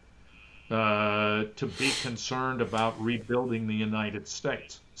China to be concerned about rebuilding the United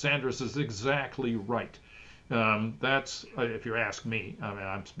States. Sanders is exactly right. That's, if you ask me, I mean,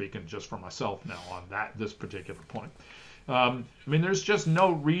 I'm speaking just for myself now on this particular point. I mean, there's just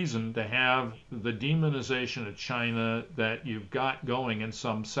no reason to have the demonization of China that you've got going in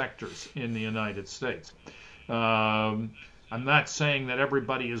some sectors in the United States. I'm not saying that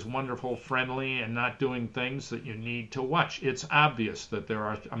everybody is wonderful, friendly, and not doing things that you need to watch. It's obvious that there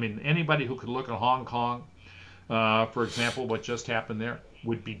are, I mean, anybody who could look at Hong Kong, for example, what just happened there,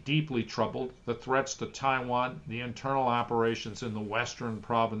 would be deeply troubled. The threats to Taiwan, the internal operations in the western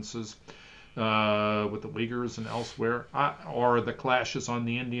provinces with the Uyghurs and elsewhere, or the clashes on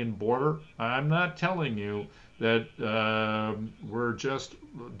the Indian border. I'm not telling you that we're just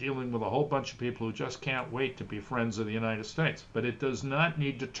dealing with a whole bunch of people who just can't wait to be friends of the United States. But it does not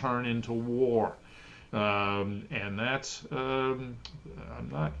need to turn into war. And that's, I'm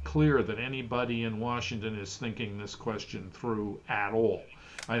not clear that anybody in Washington is thinking this question through at all.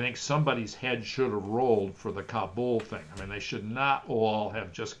 I think somebody's head should have rolled for the Kabul thing. I mean, they should not all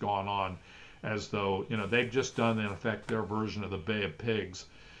have just gone on as though, you know, they've just done, in effect, their version of the Bay of Pigs.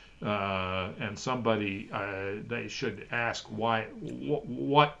 And somebody, they should ask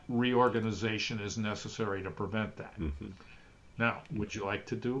what reorganization is necessary to prevent that. Mm-hmm. Now, would you like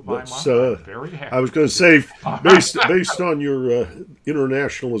to do Weimar? Very happy. I was going to say, based on your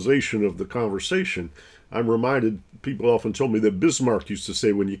internationalization of the conversation, I'm reminded, people often told me that Bismarck used to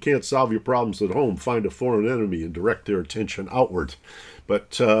say, when you can't solve your problems at home, find a foreign enemy and direct their attention outward.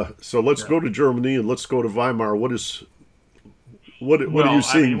 But so let's go to Germany and let's go to Weimar. What are you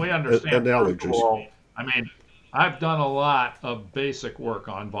seeing? I mean, we understand, analogies? I mean, I've done a lot of basic work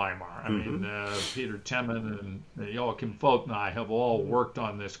on Weimar. I mean, Peter Temmen and Joachim Vogt and I have all worked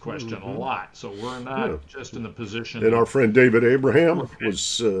on this question a lot. So we're not just in the position. And our friend David Abraham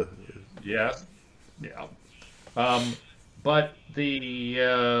was. Yes. Yeah. But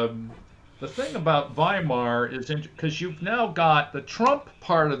the thing about Weimar is because you've now got the Trump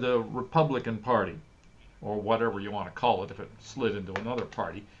part of the Republican Party, or whatever you want to call it, if it slid into another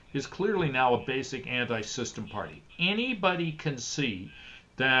party, is clearly now a basic anti-system party. Anybody can see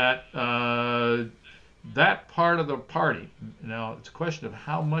that that part of the party, now it's a question of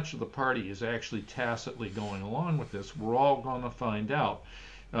how much of the party is actually tacitly going along with this. We're all going to find out.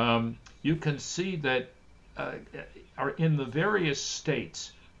 You can see that are in the various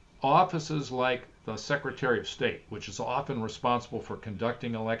states, offices like the Secretary of State, which is often responsible for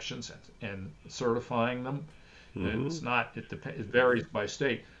conducting elections and certifying them. It's not, it varies by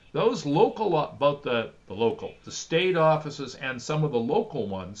state. Those local, both the state offices and some of the local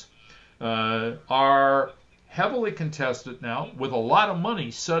ones are heavily contested now, with a lot of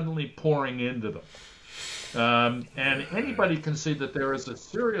money suddenly pouring into them. And anybody can see that there is a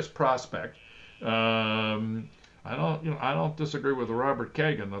serious prospect. I don't disagree with Robert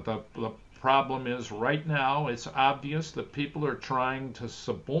Kagan that the problem is right now it's obvious that people are trying to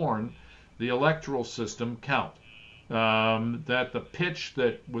suborn the electoral system count. That the pitch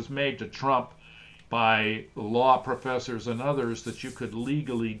that was made to Trump by law professors and others that you could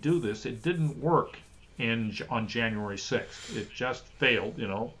legally do this, it didn't work on January 6th. It just failed. You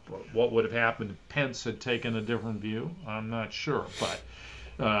know, what would have happened if Pence had taken a different view? I'm not sure, but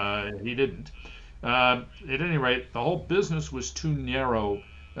he didn't. At any rate, the whole business was too narrow,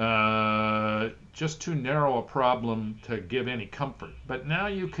 just too narrow a problem to give any comfort. But now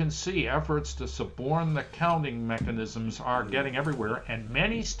you can see efforts to suborn the counting mechanisms are getting everywhere, and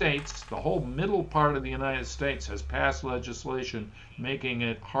many states, the whole middle part of the United States, has passed legislation making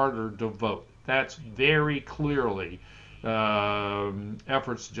it harder to vote. That's very clearly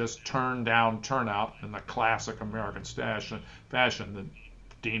efforts to just turn down turnout in the classic American fashion that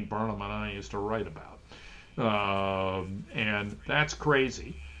Dean Burnham and I used to write about. And that's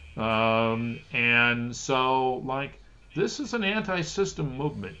crazy. And so, like, this is an anti-system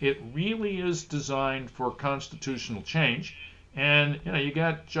movement. It really is designed for constitutional change. And, you know, you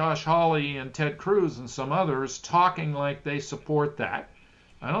got Josh Hawley and Ted Cruz and some others talking like they support that.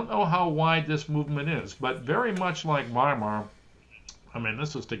 I don't know how wide this movement is, but very much like Weimar, I mean,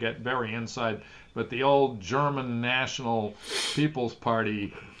 this is to get very inside, but the old German National People's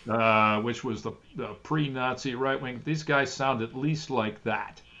Party, which was the pre-Nazi right wing, these guys sound at least like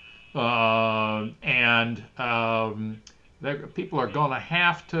that. People are going to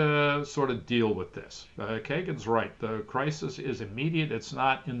have to sort of deal with this. Kagan's right. The crisis is immediate. It's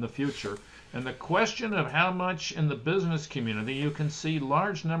not in the future. And the question of how much in the business community, you can see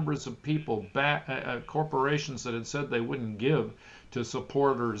large numbers of people, corporations that had said they wouldn't give to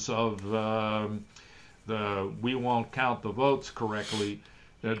supporters of the we won't count the votes correctly,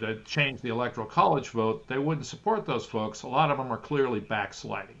 that changed the electoral college vote, they wouldn't support those folks. A lot of them are clearly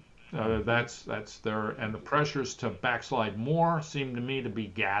backsliding. That's their, and the pressures to backslide more seem to me to be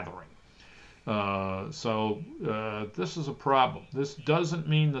gathering. So this is a problem. This doesn't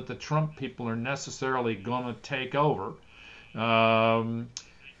mean that the Trump people are necessarily going to take over.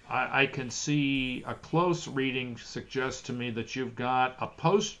 I can see a close reading suggests to me that you've got a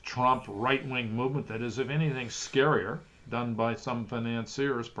post-Trump right-wing movement that is, if anything, scarier, done by some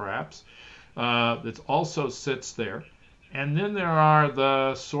financiers perhaps, that also sits there. And then there are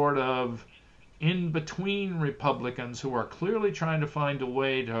the sort of in-between Republicans who are clearly trying to find a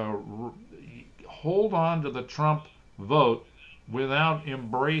way to hold on to the Trump vote without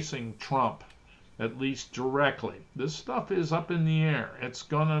embracing Trump, at least directly. This stuff is up in the air. It's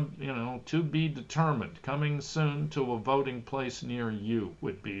gonna, to be determined. Coming soon to a voting place near you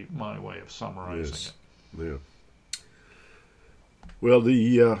would be my way of summarizing Yes. it. Yeah. Well,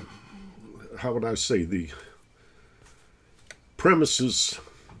 how would I say, the premises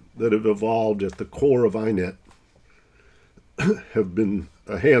that have evolved at the core of INET have been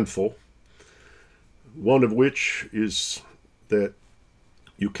a handful, one of which is that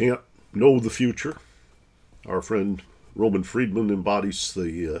you can't know the future. Our friend Roman Friedman embodies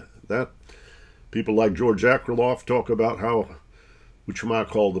that. People like George Akerlof talk about how, which you might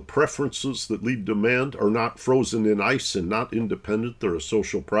call, the preferences that lead demand are not frozen in ice and not independent. They're a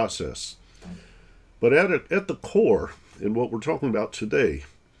social process. But at the core, in what we're talking about today,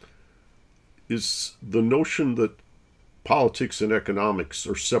 is the notion that politics and economics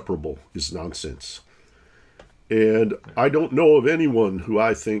are separable is nonsense. And I don't know of anyone who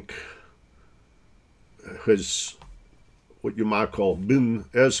I think has, what you might call, been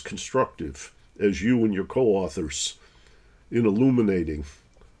as constructive as you and your co-authors in illuminating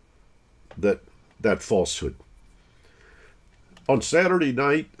that falsehood. On Saturday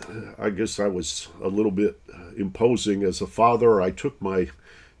night, I guess I was a little bit imposing as a father. I took my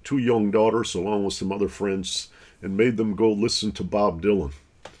 2 young daughters along with some other friends and made them go listen to Bob Dylan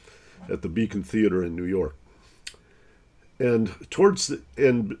at the Beacon Theater in New York. And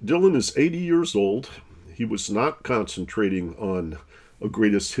Dylan is 80 years old. He was not concentrating on a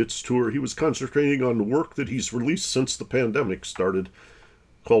greatest hits tour. He was concentrating on the work that he's released since the pandemic started,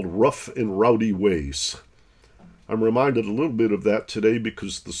 called Rough and Rowdy Ways. I'm reminded a little bit of that today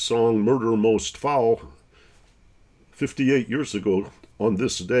because the song Murder Most Foul, 58 years ago on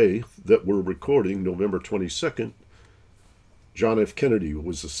this day that we're recording, November 22nd, John F. Kennedy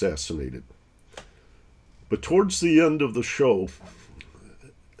was assassinated. But towards the end of the show,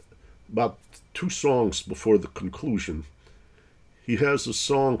 about 2 songs before the conclusion, he has a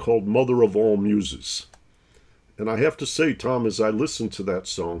song called Mother of All Muses. And I have to say, Tom, as I listened to that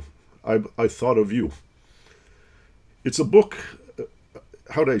song, I thought of you. It's a book,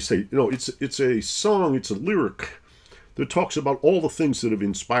 how do I say, it's a song, it's a lyric that talks about all the things that have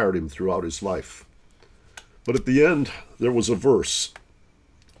inspired him throughout his life. But at the end, there was a verse,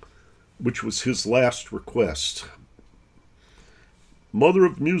 which was his last request. Mother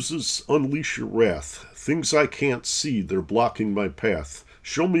of Muses, unleash your wrath. Things I can't see, they're blocking my path.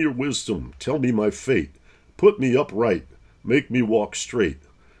 Show me your wisdom, tell me my fate. Put me upright, make me walk straight.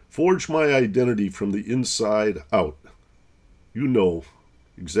 Forge my identity from the inside out. You know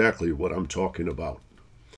exactly what I'm talking about.